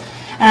device?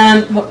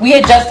 We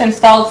had just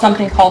installed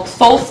something called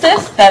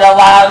Solstice that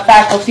allowed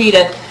faculty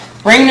to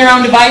bring their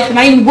own device and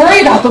not even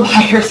worry about the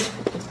wires.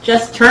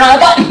 Just turn on a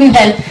button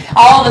and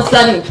all of a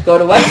sudden go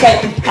to a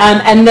website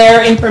and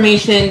their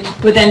information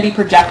would then be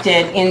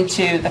projected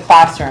into the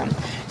classroom.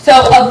 So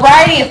a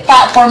variety of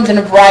platforms in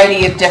a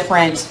variety of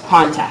different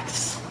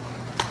contexts.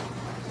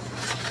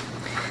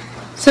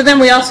 So then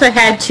we also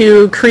had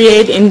to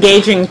create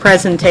engaging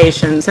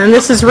presentations, and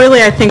this is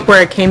really, I think,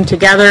 where it came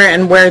together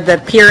and where the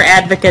peer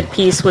advocate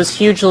piece was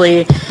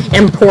hugely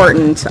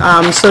important.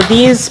 So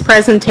these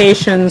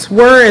presentations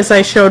were, as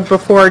I showed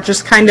before,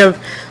 just kind of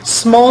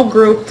small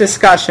group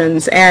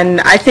discussions,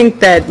 and I think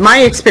that my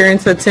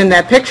experience that's in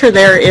that picture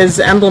there is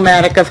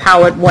emblematic of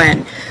how it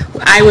went.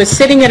 I was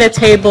sitting at a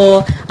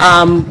table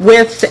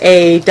with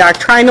a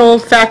doctrinal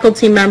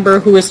faculty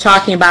member who was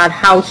talking about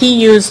how he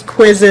used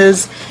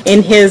quizzes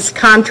in his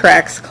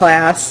contracts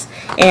class,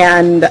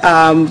 and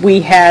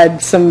we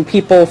had some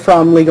people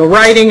from legal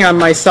writing, and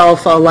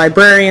myself, a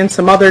librarian,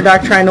 some other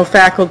doctrinal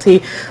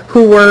faculty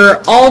who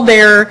were all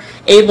there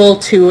able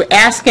to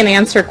ask and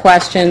answer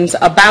questions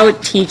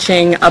about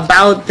teaching,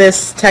 about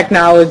this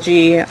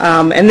technology,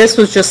 and this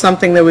was just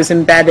something that was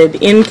embedded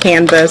in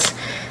Canvas,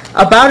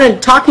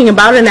 talking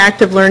about an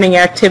active learning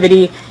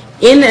activity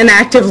in an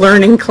active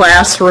learning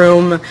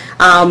classroom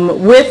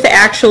with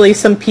actually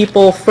some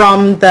people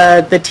from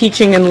the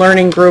teaching and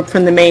learning group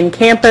from the main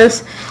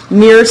campus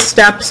mere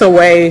steps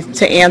away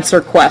to answer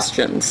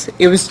questions.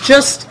 It was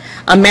just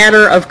a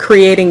matter of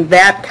creating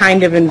that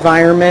kind of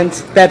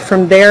environment that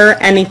from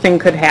there anything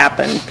could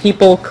happen.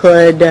 People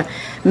could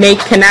make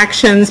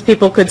connections,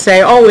 people could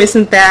say, oh,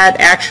 isn't that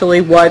actually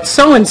what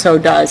so-and-so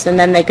does? And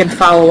then they could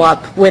follow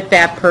up with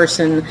that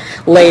person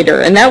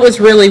later. And that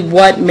was really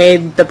what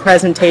made the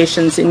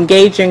presentations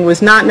engaging,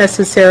 was not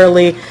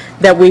necessarily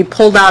that we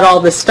pulled out all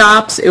the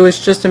stops, it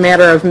was just a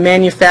matter of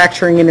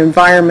manufacturing an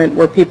environment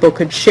where people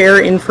could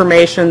share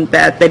information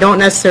that they don't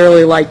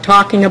necessarily like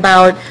talking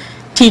about,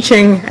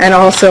 teaching, and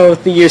also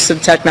the use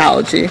of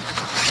technology.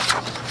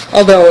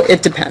 Although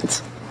it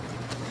depends.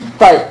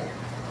 But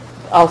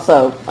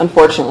also,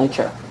 unfortunately,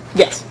 true.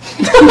 Yes.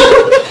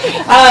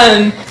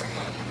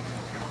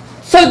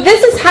 So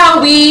this is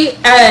how we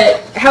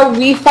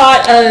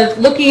thought of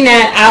looking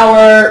at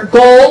our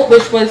goal,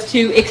 which was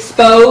to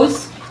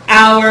expose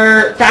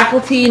our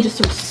faculty and just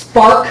sort of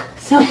spark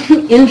some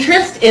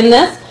interest in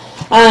this.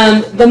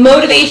 The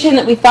motivation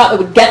that we thought that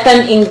would get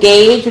them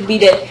engaged would be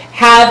to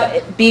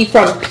be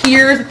from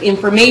peers,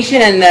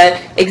 information and the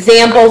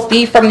examples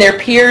be from their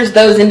peers,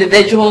 those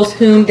individuals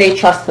whom they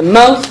trust the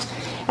most.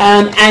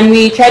 And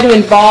we try to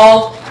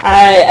involve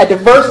a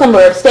diverse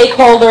number of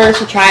stakeholders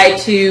to try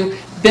to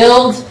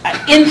build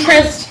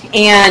interest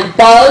and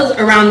buzz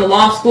around the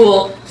law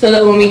school so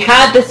that when we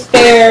had this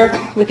fair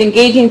with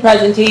engaging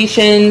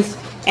presentations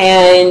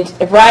and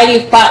a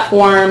variety of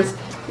platforms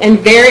and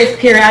various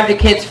peer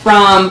advocates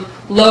from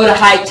low to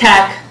high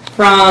tech,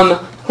 from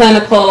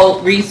clinical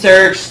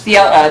research,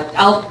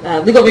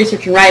 legal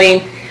research and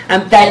writing,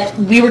 that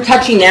we were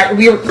touching there.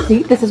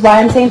 See, this is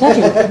why I'm saying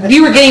touching.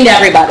 We were getting to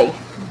everybody.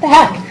 What the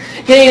heck?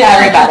 Getting to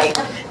everybody.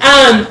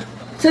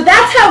 So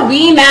that's how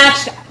we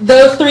matched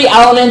those three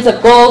elements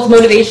of goals,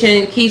 motivation,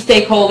 and key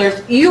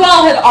stakeholders. You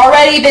all have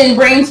already been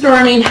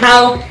brainstorming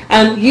how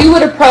you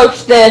would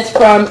approach this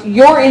from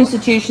your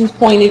institution's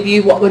point of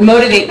view, what would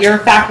motivate your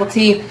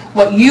faculty,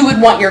 what you would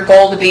want your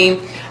goal to be.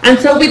 And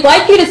so we'd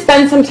like you to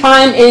spend some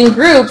time in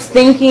groups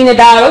thinking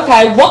about,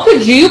 okay, what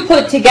could you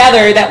put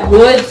together that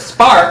would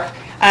spark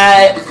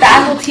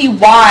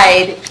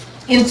faculty-wide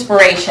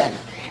inspiration?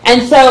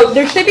 And so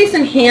there should be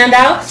some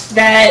handouts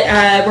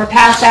that were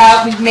passed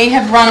out. We may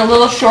have run a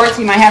little short, so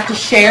you might have to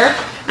share.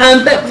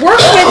 But work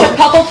with a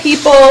couple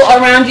people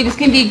around you. This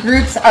can be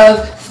groups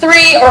of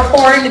 3 or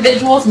 4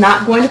 individuals,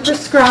 not going to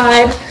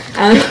prescribe.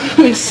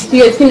 You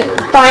guys can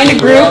find a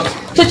group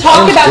to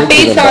talk about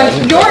based on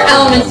your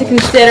elements to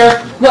consider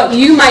what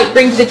you might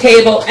bring to the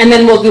table, and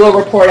then we'll do a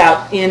report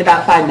out in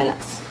about 5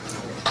 minutes.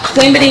 Does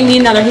anybody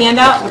need another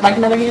handout? Would like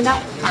another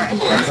handout?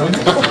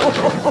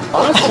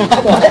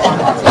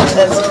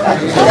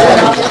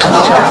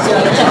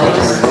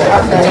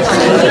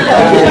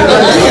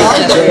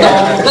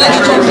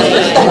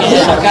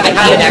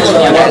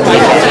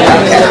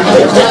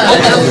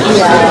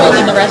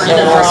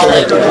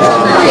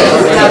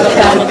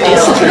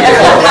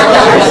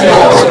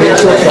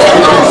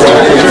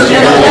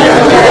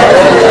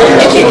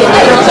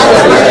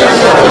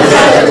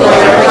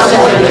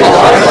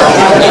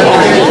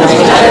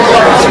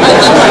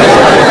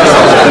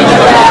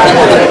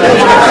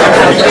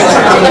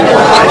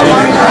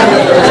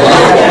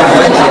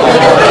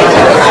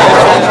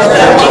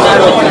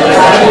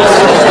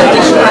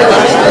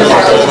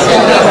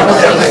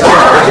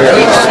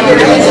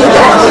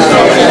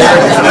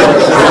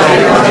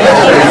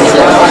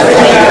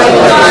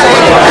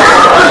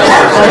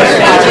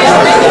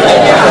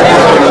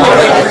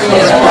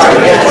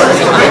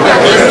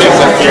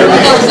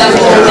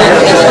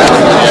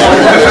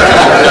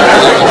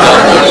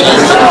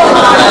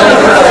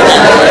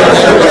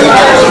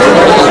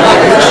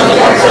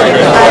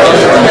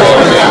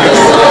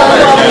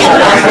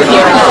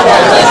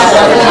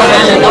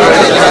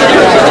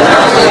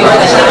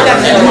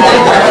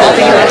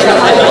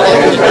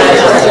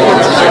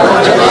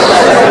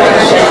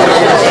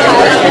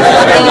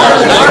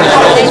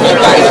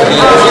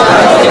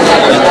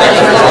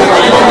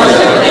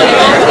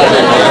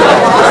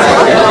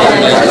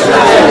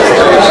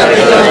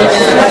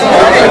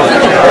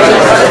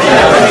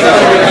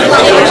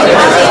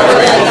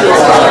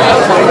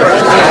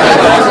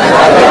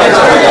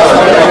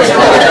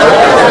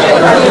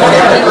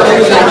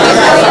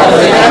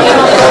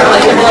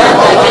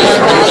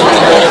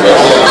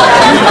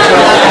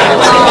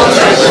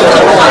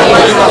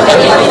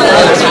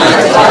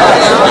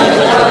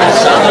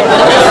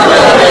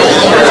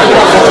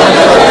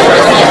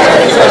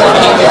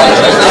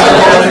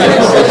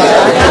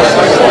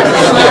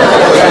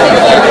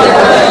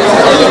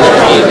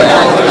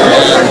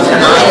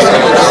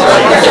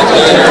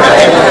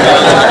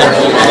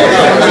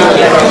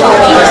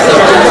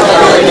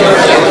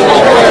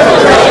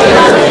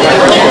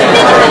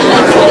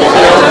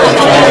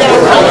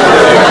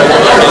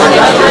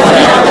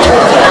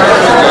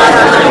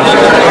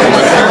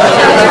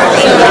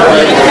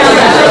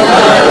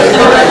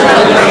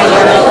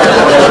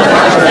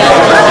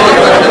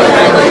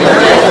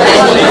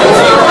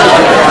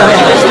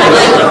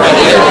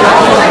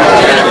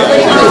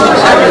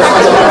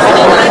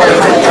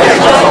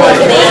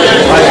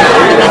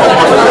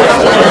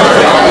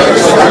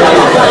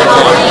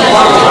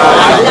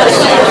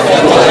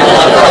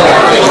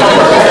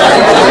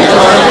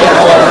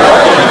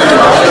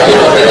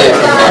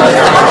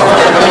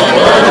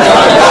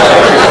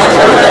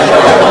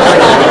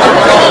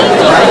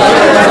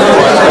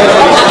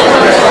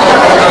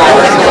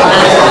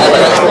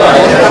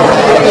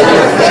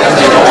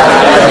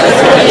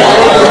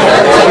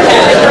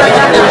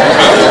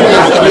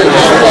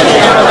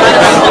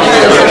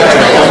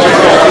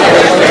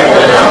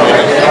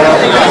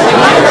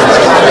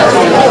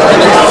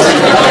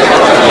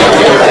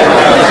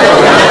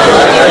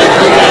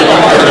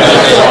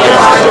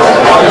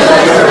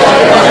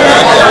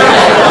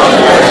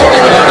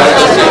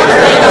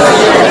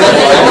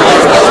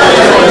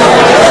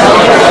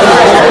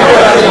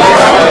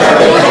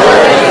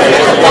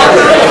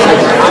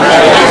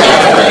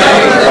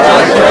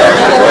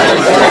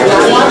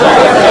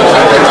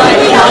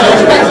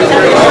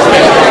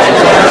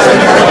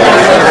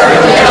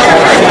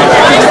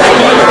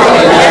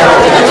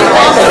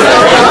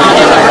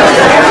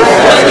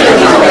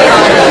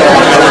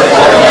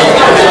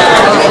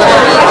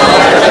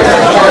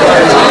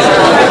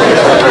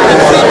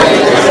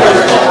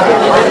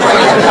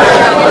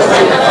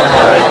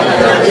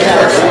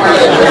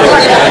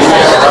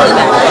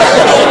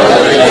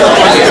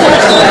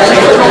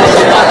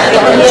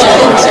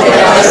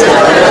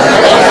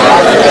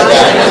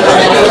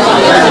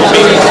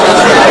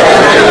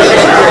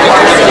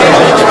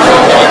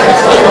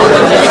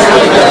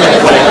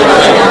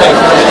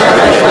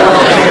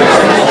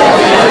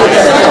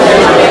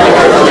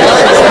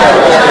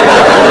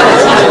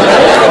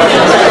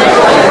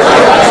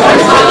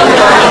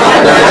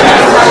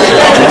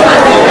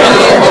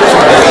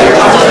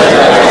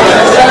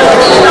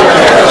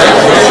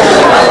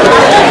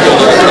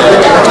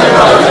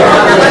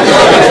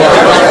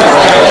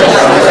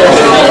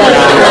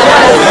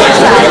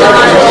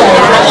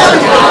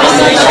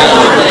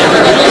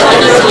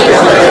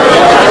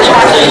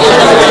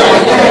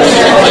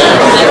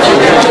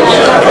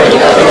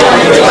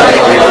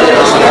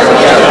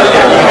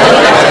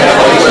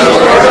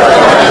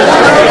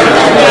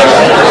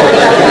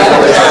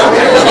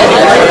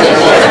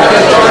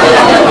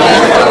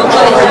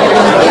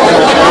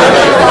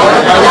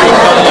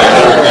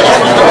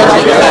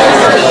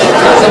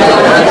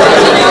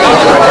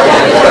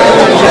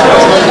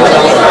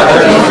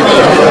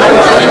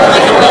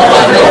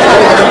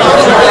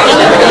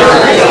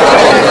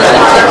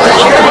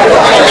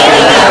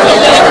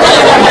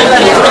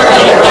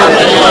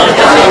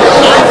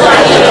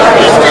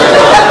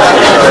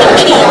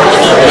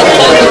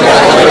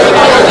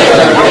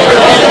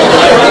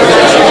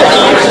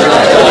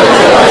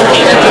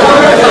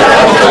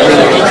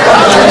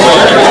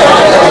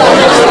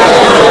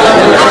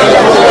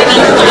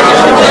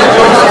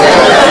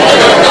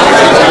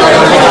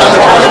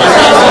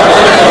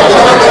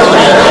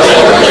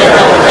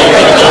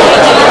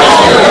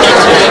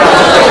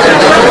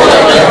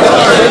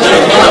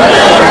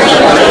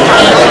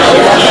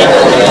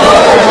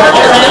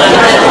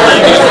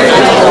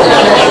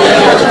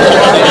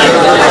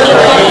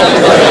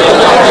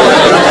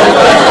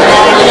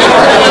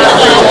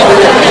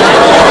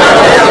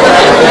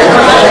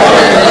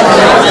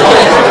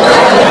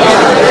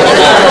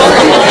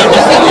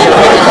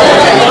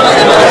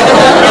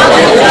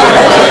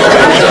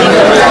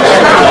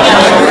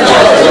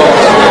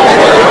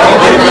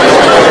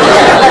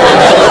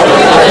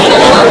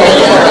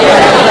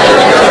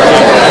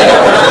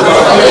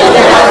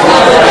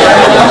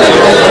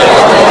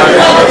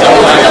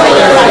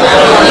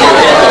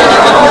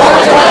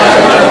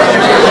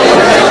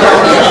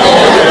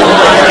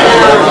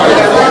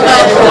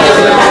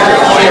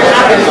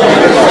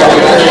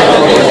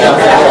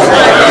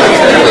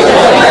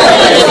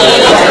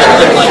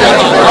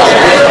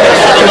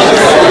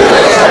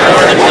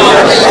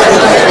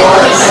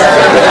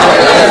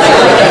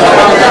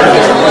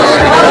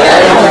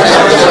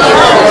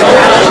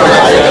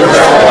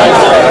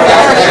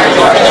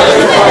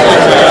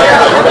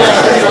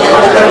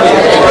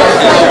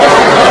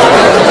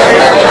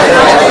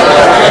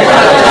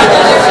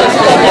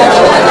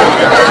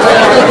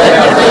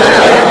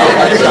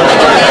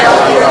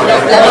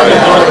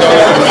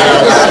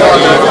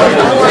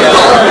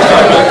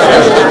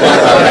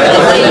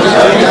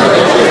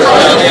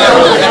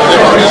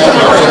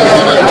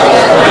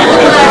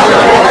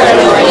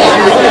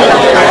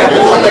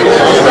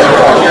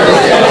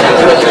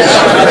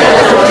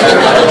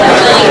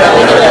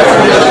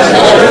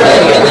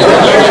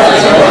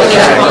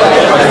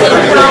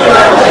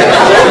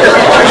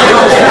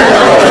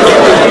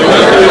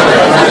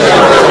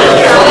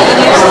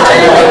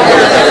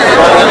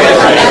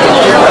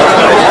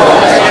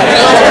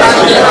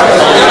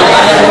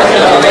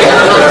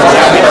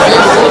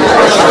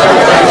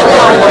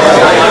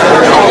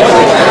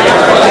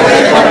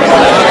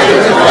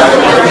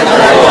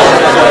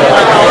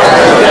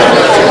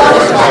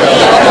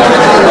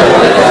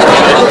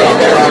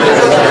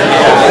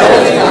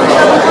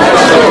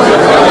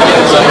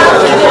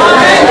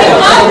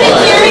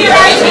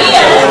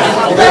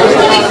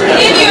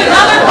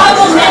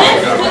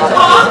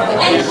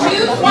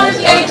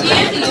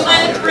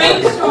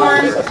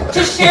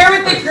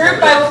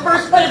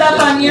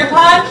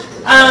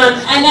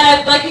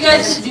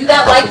 guys to do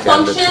that like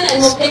function,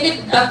 and we'll pick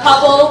a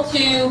couple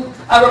to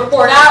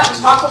report out and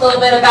talk a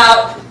little bit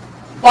about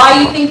why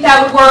you think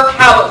that would work,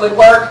 how it would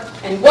work,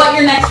 and what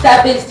your next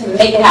step is to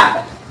make it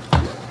happen.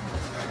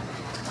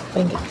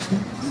 Thank you.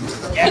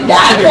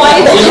 That's why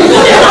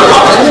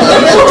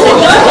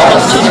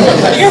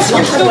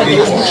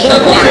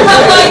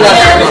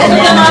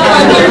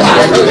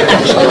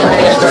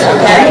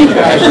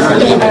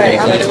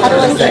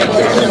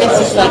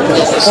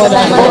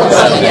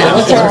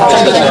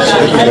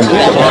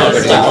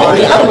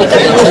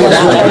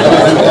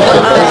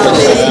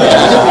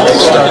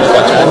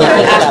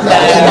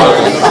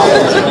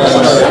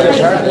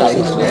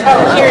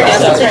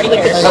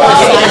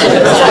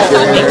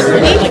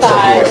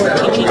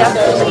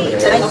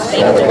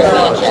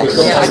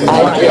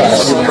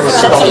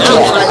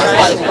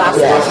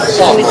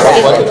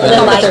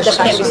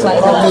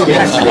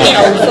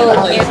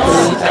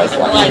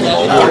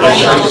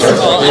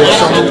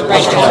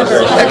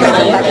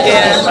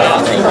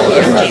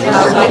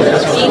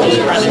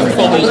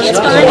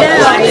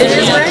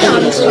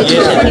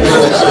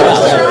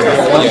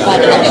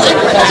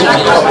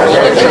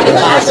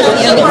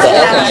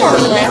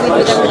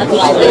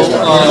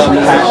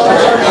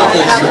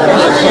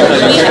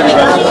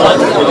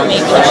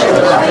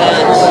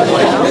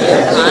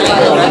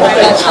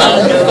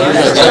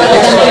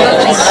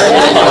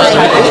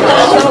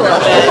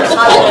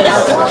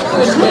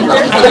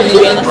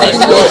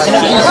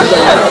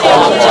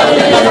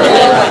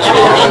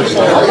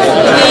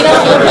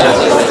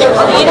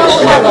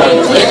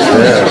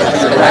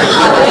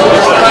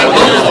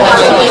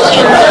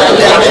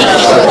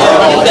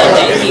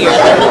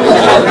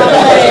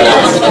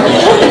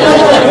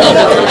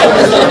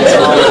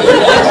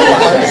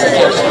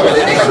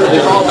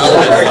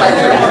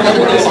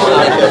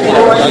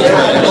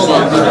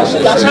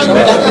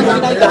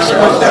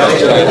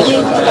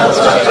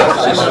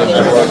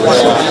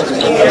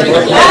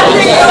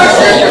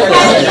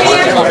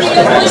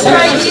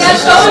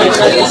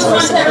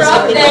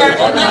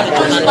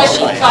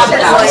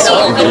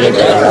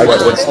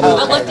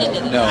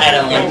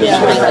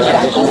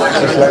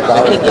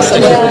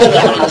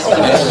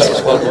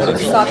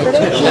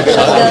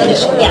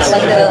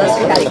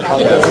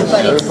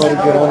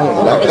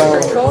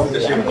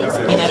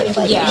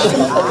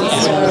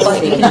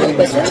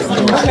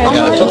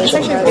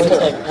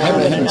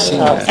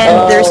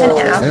And there's an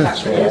app.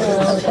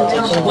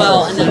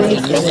 Well, and then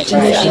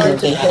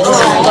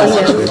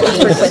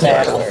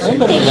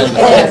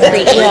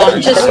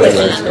just with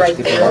right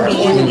there.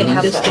 You can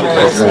have this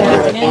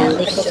and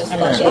they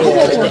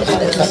can just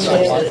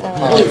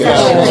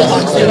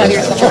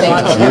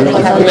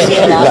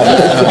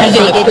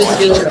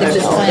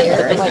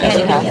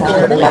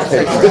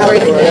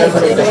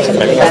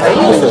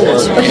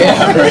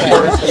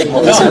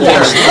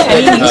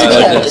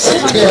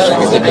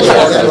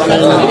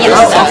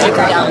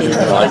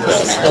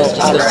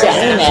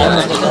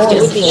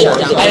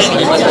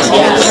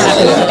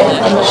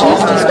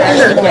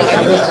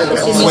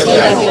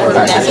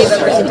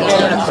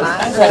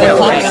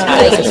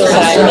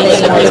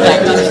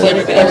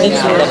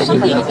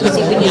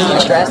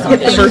Get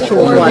the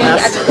virtual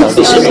blast. All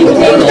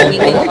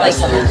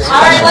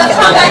right, let's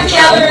come back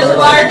together as a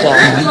large group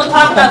and we'll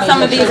talk about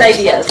some of these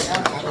ideas.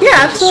 Yeah,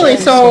 absolutely.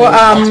 So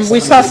we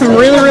saw some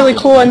really, really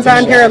cool ones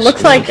on here. It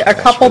looks like a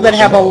couple that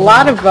have a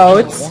lot of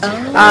votes.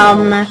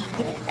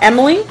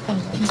 Emily,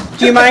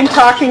 do you mind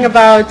talking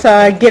about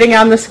getting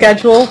on the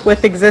schedule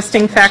with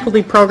existing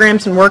faculty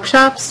programs and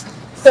workshops?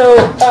 So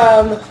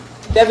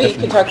Debbie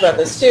can talk about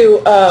this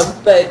too,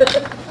 but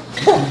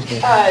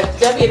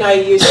Debbie and I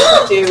used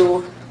to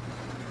do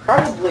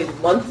probably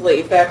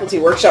monthly faculty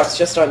workshops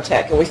just on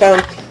tech, and we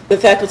found the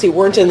faculty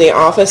weren't in the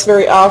office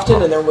very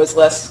often and there was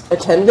less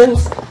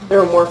attendance. There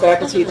were more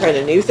faculty trying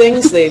to new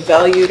things. They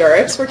valued our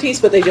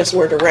expertise, but they just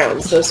weren't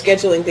around. So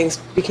scheduling things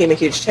became a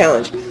huge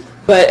challenge.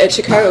 But at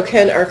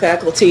CALIcon, our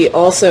faculty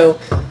also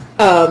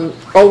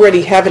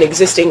already have an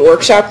existing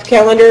workshop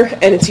calendar,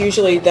 and it's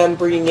usually them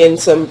bringing in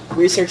some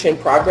research in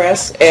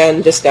progress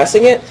and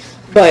discussing it.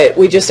 But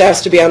we just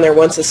asked to be on there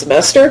once a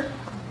semester.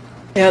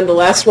 And the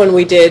last one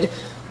we did,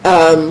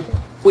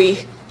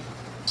 we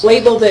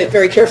labeled it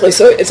very carefully,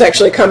 so it's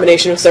actually a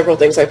combination of several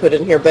things I put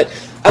in here, but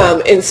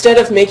instead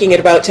of making it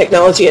about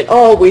technology at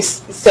all, we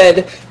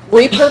said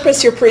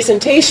repurpose your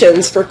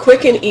presentations for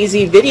quick and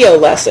easy video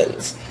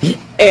lessons.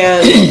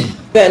 And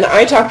then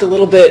I talked a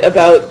little bit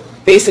about,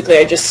 basically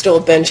I just stole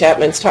Ben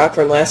Chapman's talk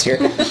from last year.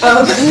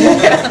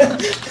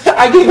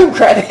 I gave him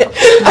credit.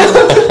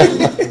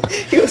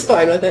 He was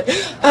fine with it.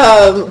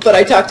 But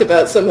I talked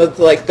about some of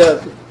like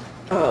the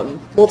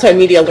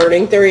multimedia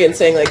learning theory and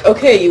saying like,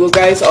 okay, you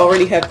guys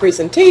already have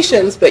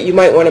presentations, but you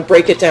might want to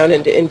break it down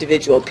into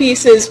individual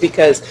pieces,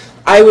 because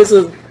I was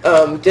a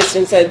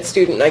distance ed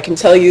student and I can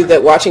tell you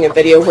that watching a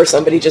video where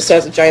somebody just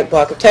has a giant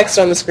block of text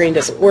on the screen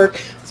doesn't work.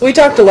 So we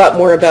talked a lot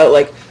more about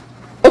like,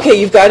 okay,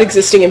 you've got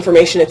existing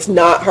information, it's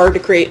not hard to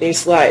create new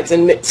slides,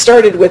 and it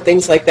started with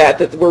things like that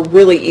that were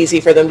really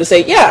easy for them to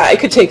say, yeah, I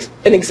could take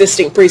an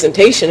existing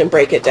presentation and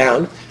break it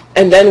down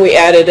And then we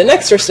added an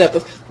extra step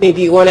of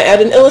maybe you want to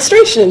add an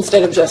illustration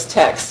instead of just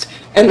text.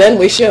 And then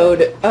we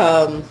showed,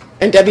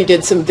 and Debbie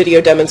did some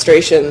video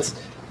demonstrations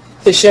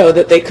to show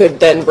that they could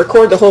then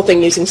record the whole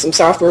thing using some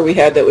software we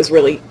had that was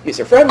really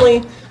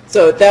user-friendly.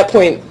 So at that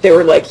point, they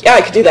were like, yeah,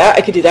 I could do that,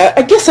 I could do that.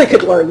 I guess I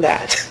could learn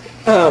that.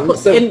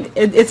 So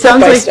it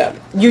sounds like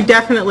you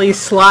definitely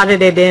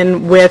slotted it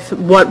in with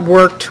what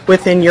worked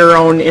within your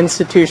own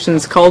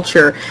institution's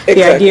culture. Exactly.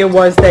 The idea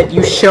was that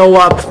you show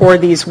up for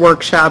these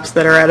workshops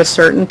that are at a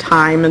certain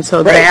time, and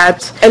so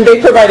that... And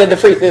they provided the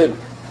free food.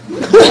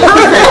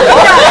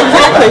 Yeah,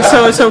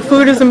 exactly. So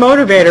food is a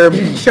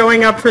motivator.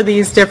 Showing up for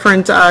these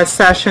different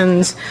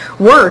sessions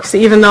works,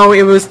 even though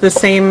it was the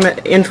same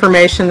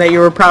information that you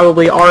were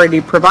probably already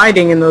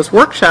providing in those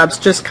workshops,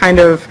 just kind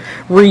of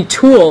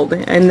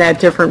retooled in that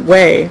different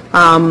way.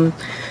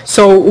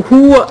 So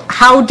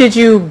how did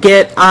you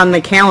get on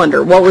the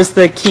calendar? What was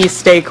the key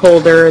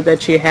stakeholder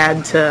that you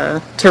had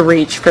to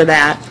reach for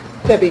that?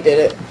 Debbie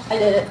did it. I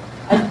did it.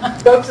 I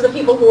spoke to the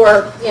people who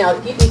are,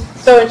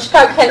 so in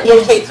Chicago, Kent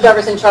rotates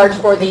whoever's in charge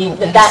for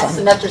that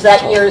semester's,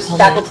 that year's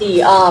faculty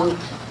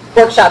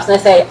workshops, and I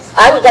say,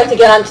 I would like to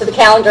get onto the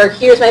calendar,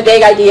 here's my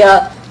big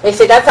idea. They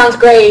say, that sounds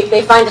great,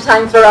 they find a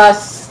time for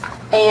us,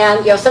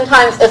 and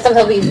sometimes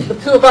we, the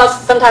two of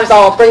us, sometimes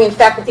I'll bring in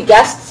faculty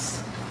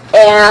guests,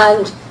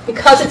 and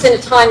because it's in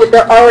a time that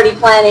they're already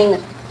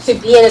planning to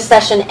be in a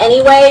session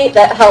anyway,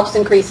 that helps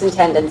increase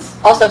attendance.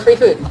 Also free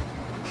food.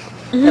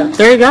 Mm-hmm.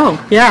 There you go.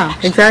 Yeah,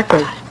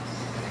 exactly.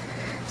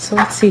 So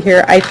let's see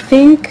here. I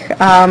think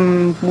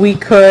we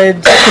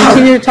could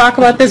continue to talk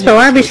about this, but I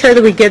want to be sure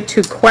that we get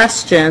to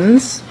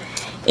questions.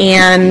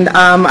 And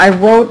I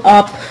wrote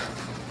up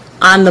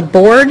on the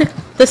board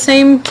the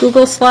same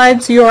Google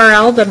Slides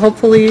URL that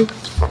hopefully... Do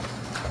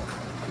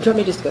you want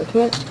me to just go to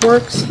it?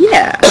 Works?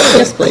 Yeah.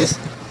 Yes, please.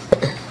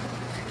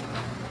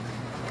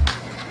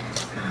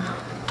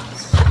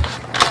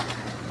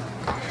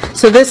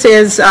 So this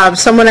is,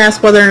 someone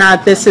asked whether or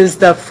not this is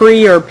the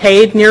free or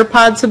paid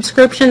Nearpod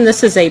subscription.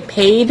 This is a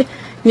paid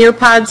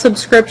Nearpod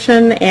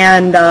subscription,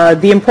 and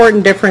the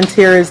important difference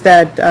here is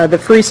that the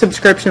free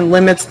subscription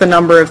limits the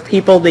number of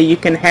people that you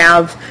can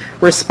have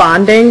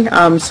responding.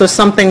 So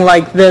something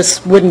like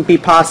this wouldn't be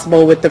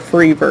possible with the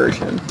free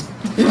version.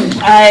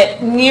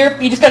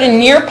 You just go to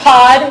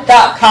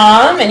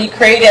nearpod.com and you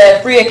create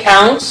a free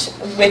account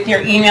with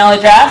your email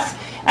address.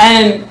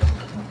 And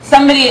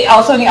somebody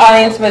also in the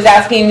audience was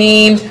asking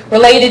me,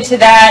 related to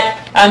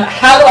that,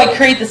 how do I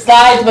create the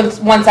slides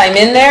once I'm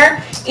in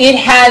there? It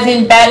has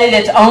embedded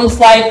its own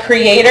slide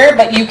creator,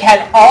 but you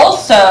can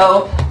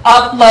also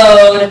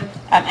upload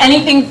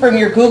anything from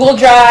your Google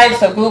Drive,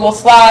 so Google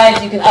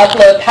Slides, you can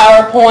upload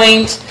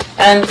PowerPoint,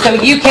 so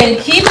you can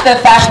keep the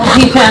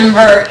faculty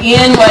member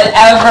in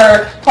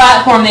whatever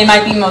platform they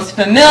might be most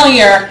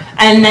familiar,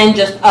 and then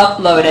just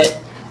upload it.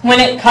 When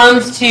it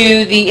comes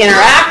to the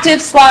interactive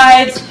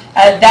slides,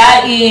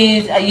 that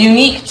is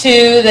unique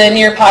to the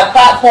Nearpod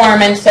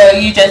platform, and so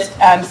you just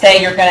say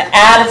you're going to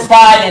add a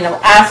slide, and it'll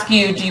ask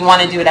you, do you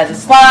want to do it as a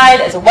slide,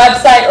 as a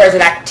website, or as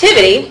an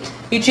activity?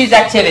 You choose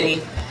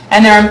activity.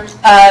 And there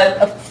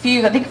are a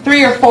few, I think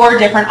 3 or 4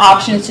 different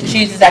options to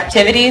choose as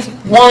activities.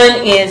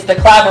 One is the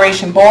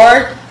collaboration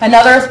board,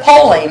 another is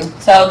polling.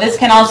 So this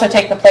can also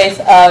take the place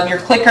of your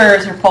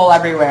clickers, your poll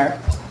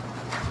everywhere.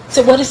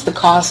 So what is the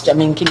cost? I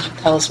mean, can you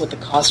tell us what the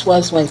cost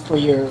was for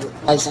your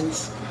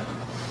license?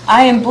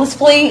 I am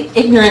blissfully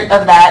ignorant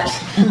of that.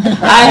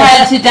 I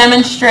had to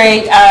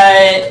demonstrate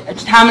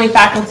just how many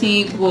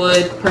faculty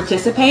would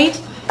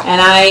participate, and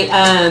I,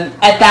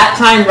 at that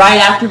time, right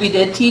after we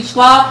did teach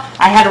law,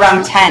 I had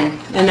around 10,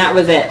 and that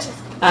was it.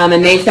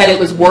 And they said it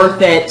was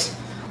worth it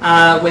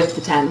with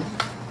the 10.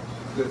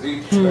 Does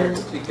each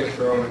faculty get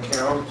their own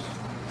account?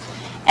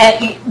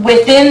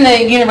 Within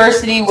the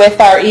university, with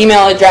our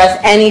email address,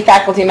 any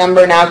faculty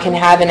member now can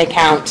have an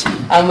account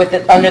under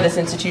this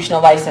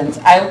institutional license.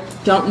 I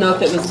don't know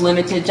if it was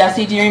limited.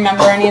 Jesse, do you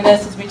remember any of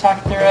this as we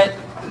talked through it?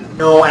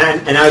 No,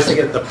 and I was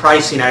thinking of the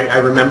pricing. I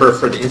remember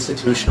for the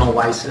institutional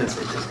license,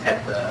 it just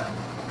had the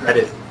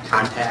credit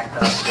contact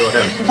us.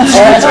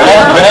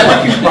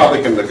 You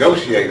probably can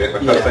negotiate it,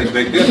 because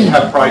they did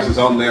have prices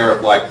on there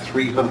of like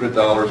 $300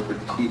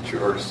 per teacher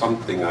or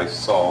something I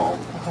saw.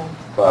 Okay.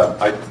 But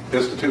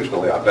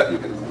institutionally, I bet you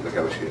can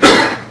negotiate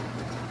it.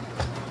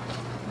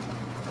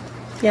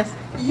 Yes?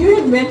 You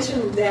had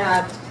mentioned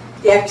that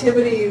the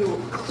activity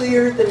you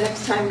cleared the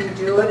next time you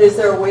do it. Is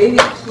there a way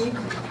to keep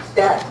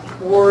that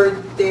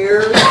board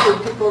there for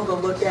people to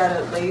look at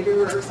it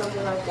later or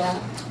something like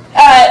that?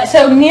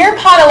 So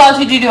Nearpod allows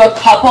you to do a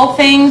couple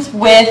things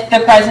with the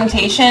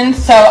presentation.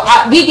 So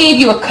we gave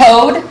you a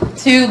code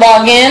to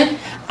log in.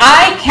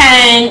 I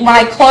can, when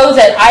I close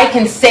it, I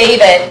can save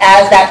it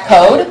as that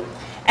code,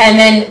 and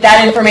then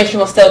that information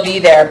will still be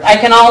there. I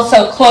can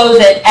also close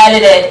it,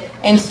 edit it,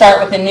 and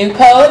start with a new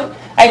code.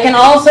 I can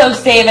also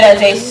save it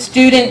as a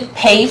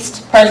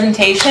student-paced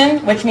presentation,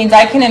 which means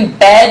I can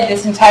embed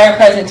this entire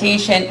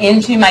presentation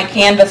into my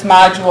Canvas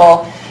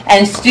module,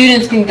 and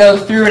students can go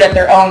through it at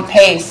their own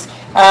pace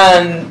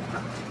as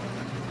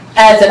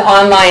an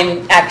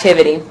online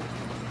activity.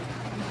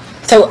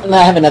 So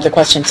I have another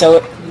question.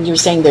 So you were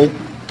saying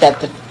that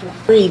the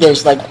free,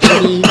 there's like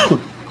 30,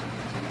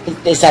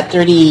 is that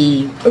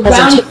 30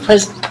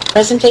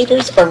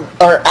 presentators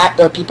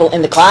or people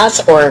in the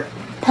class or?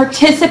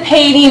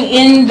 Participating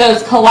in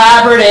those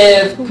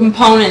collaborative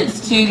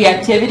components to the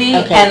activity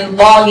and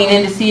logging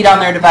in to see it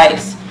on their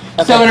device.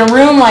 Okay. So in a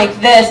room like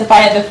this, if I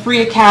had the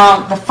free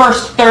account, the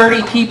first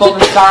 30 people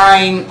to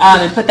sign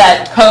and put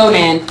that code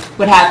in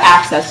would have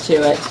access to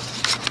it.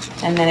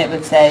 And then it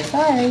would say,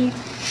 sorry.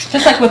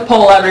 Just like with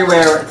Poll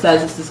Everywhere where it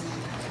says this is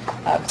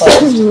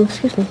closed.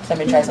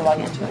 Somebody tries to log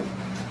into it.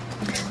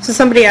 So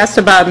somebody asked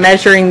about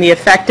measuring the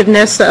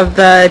effectiveness of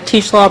the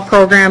Teach Law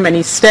program,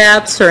 any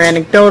stats or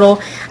anecdotal.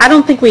 I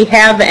don't think we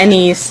have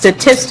any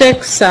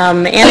statistics.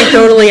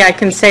 Anecdotally, I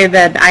can say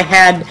that I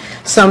had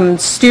some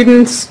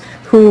students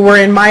who were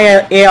in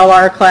my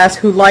ALR class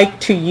who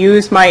liked to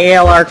use my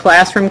ALR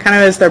classroom kind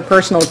of as their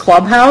personal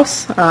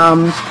clubhouse.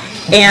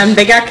 And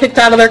they got kicked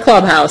out of their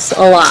clubhouse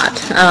a lot.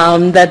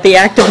 That the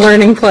active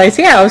learning place,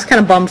 yeah, I was kind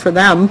of bummed for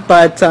them,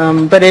 but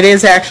it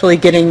is actually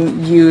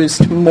getting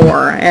used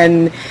more.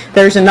 And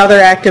there's another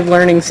active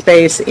learning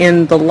space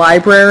in the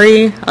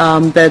library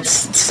that's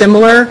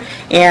similar,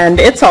 and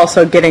it's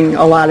also getting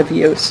a lot of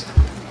use.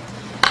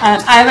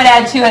 I would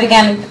add to it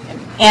again,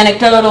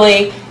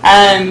 anecdotally,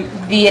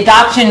 the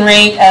adoption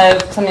rate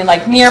of something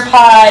like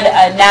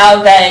Nearpod,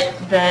 now that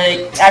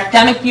the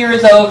academic year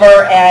is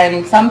over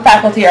and some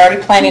faculty are already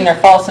planning their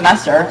fall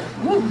semester.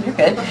 Ooh, you're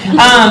good.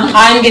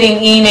 I'm getting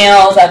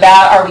emails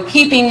about, are we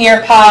keeping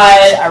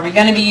Nearpod? Are we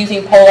going to be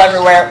using Poll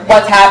Everywhere?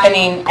 What's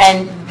happening?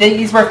 And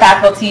these were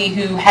faculty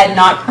who had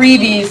not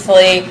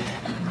previously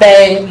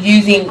been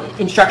using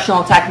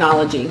instructional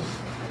technology.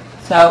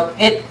 So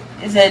it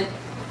is an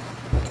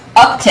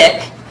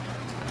uptick.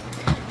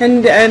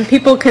 And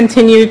people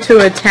continue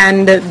to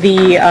attend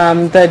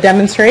the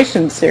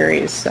demonstration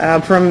series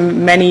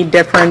from many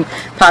different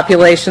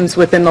populations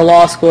within the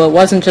law school. It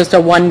wasn't just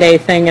a one-day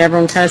thing and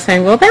everyone kind of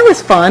saying, well, that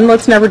was fun,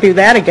 let's never do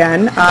that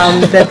again.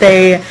 That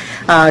they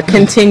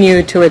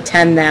continue to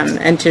attend them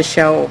and to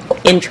show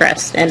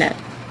interest in it.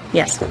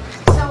 Yes? So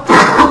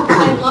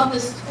I love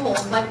this tool,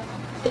 but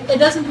it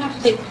doesn't have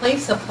to take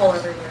place of Poll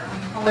Everywhere. I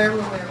mean, Poll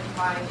Everywhere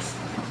provides,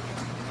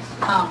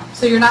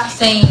 so you're not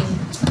saying,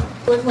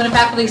 when a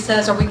faculty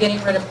says, are we getting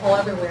rid of Poll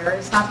Everywhere,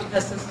 it's not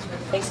because this is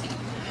replacing.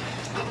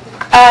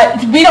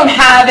 We don't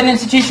have an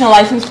institutional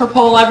license for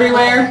Poll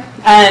Everywhere,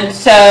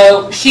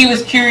 so she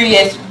was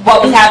curious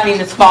what was happening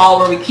this fall.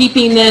 Were we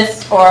keeping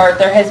this, or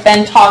there has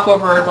been talk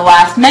over the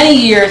last many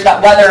years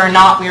about whether or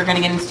not we were going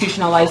to get an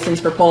institutional license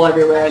for Poll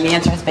Everywhere, and the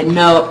answer has been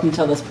no up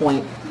until this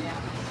point.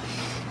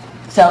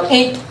 So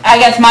I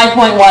guess my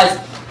point was,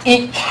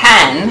 it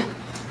can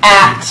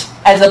act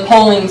as a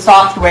polling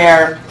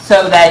software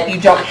so that you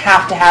don't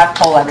have to have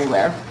Poll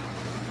Everywhere.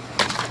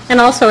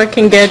 And also it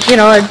can get, you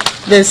know, an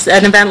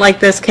event like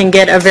this can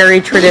get a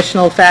very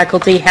traditional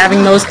faculty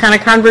having those kind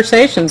of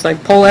conversations,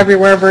 like Poll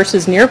Everywhere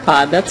versus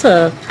Nearpod. That's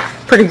a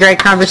pretty great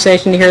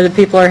conversation to hear that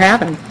people are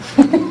having.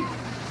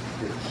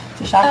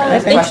 It's a shocker.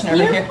 There's a question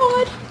over here.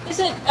 Nearpod, is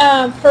it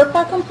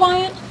FERPA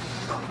compliant?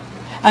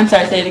 I'm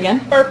sorry, say it again.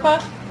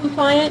 FERPA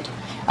compliant?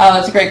 Oh,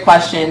 that's a great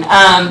question.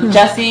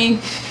 Jesse,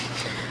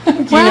 do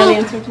you know the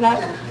answer to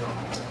that?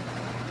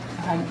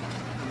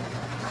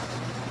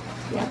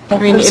 Yeah. Well,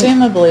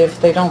 presumably if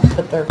they don't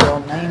put their real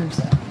names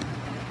in.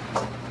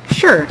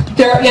 Sure.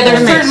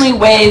 There's certainly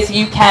ways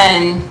you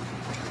can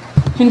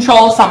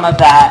control some of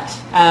that,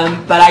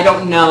 but I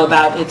don't know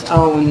about its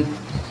own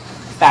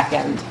back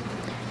end.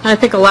 I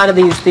think a lot of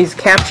these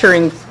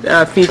capturing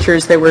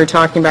features that we're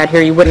talking about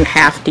here, you wouldn't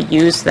have to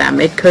use them.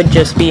 It could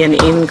just be an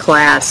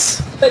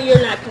in-class. But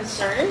you're not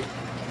concerned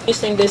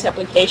using this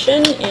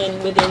application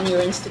within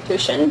your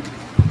institution?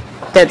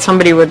 That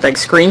somebody would like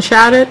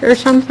screenshot it or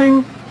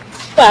something?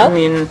 Well, I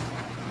mean,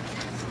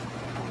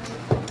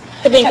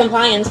 could be in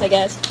compliance, I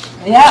guess.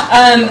 Yeah,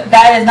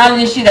 that is not an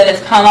issue that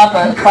has come up,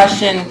 a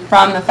question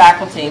from the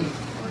faculty.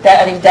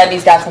 I think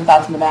Debbie's got some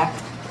thoughts in the back.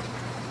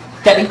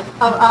 Debbie?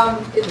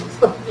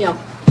 You know,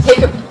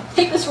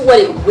 take this for what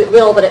it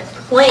will, but it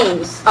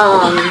claims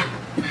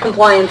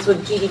compliance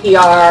with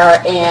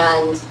GDPR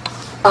and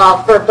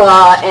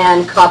FERPA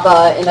and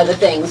COPPA and other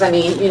things. I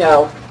mean, you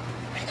know,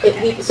 so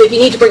if you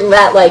need to bring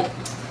that, like,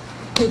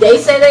 do they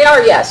say they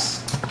are? Yes.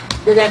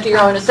 You're going to do your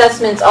own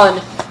assessments on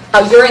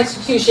how your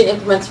institution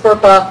implements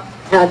FERPA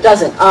and it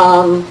doesn't.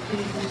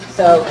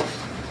 So,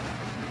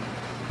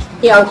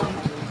 you know,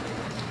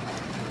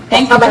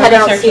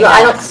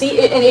 I don't see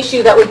an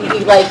issue that would be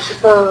like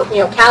for, you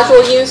know,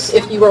 casual use.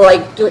 If you were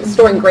like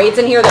storing grades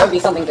in here, that would be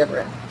something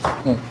different.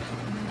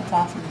 That's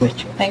awesome.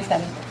 Thanks,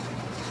 Debbie.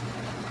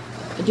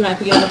 Do you mind if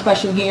we get another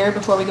question here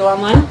before we go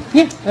online?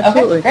 Yeah,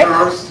 absolutely. Okay, great.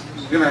 I was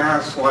going to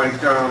ask,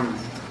 like,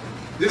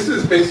 this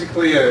is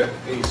basically a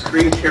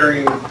screen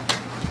sharing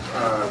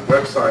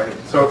website.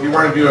 So if you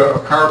want to do a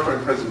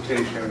PowerPoint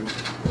presentation,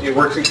 it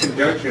works in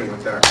conjunction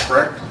with that,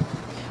 correct?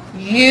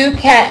 You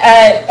can,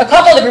 a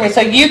couple of different ways.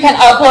 So you can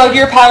upload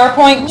your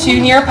PowerPoint to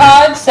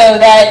Nearpod so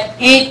that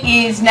it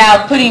is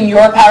now putting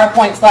your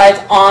PowerPoint slides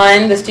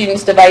on the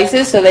students'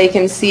 devices so they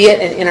can see it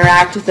and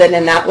interact with it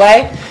in that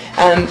way.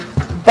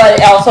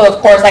 But also,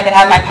 of course, I could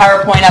have my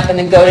PowerPoint up and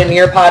then go to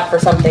Nearpod for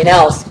something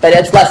else, but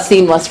it's less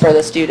seamless for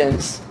the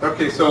students.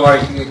 Okay, so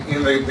like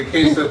in the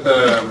case that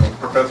the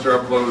professor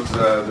uploads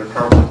their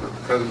PowerPoint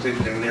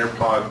presentation in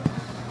Nearpod,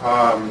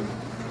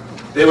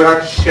 they would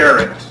have to share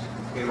it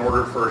in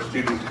order for a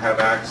student to have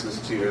access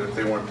to it if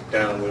they want to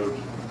download.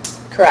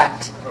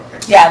 Correct. Okay.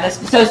 Yeah,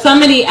 so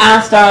somebody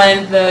asked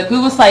on the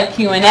Google Slide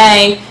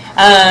Q&A,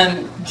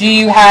 do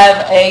you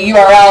have a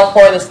URL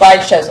for the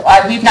slideshows?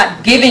 We've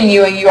not given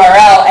you a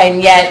URL,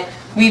 and yet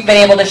we've been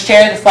able to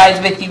share the slides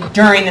with you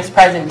during this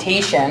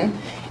presentation.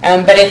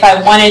 But if I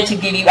wanted to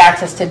give you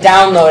access to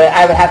download it,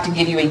 I would have to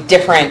give you a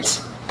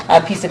different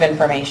piece of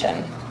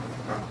information.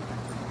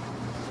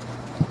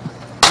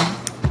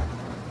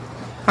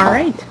 All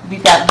right.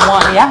 We've got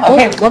one, yeah,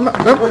 okay. Oh,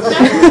 Let's go with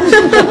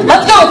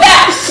that.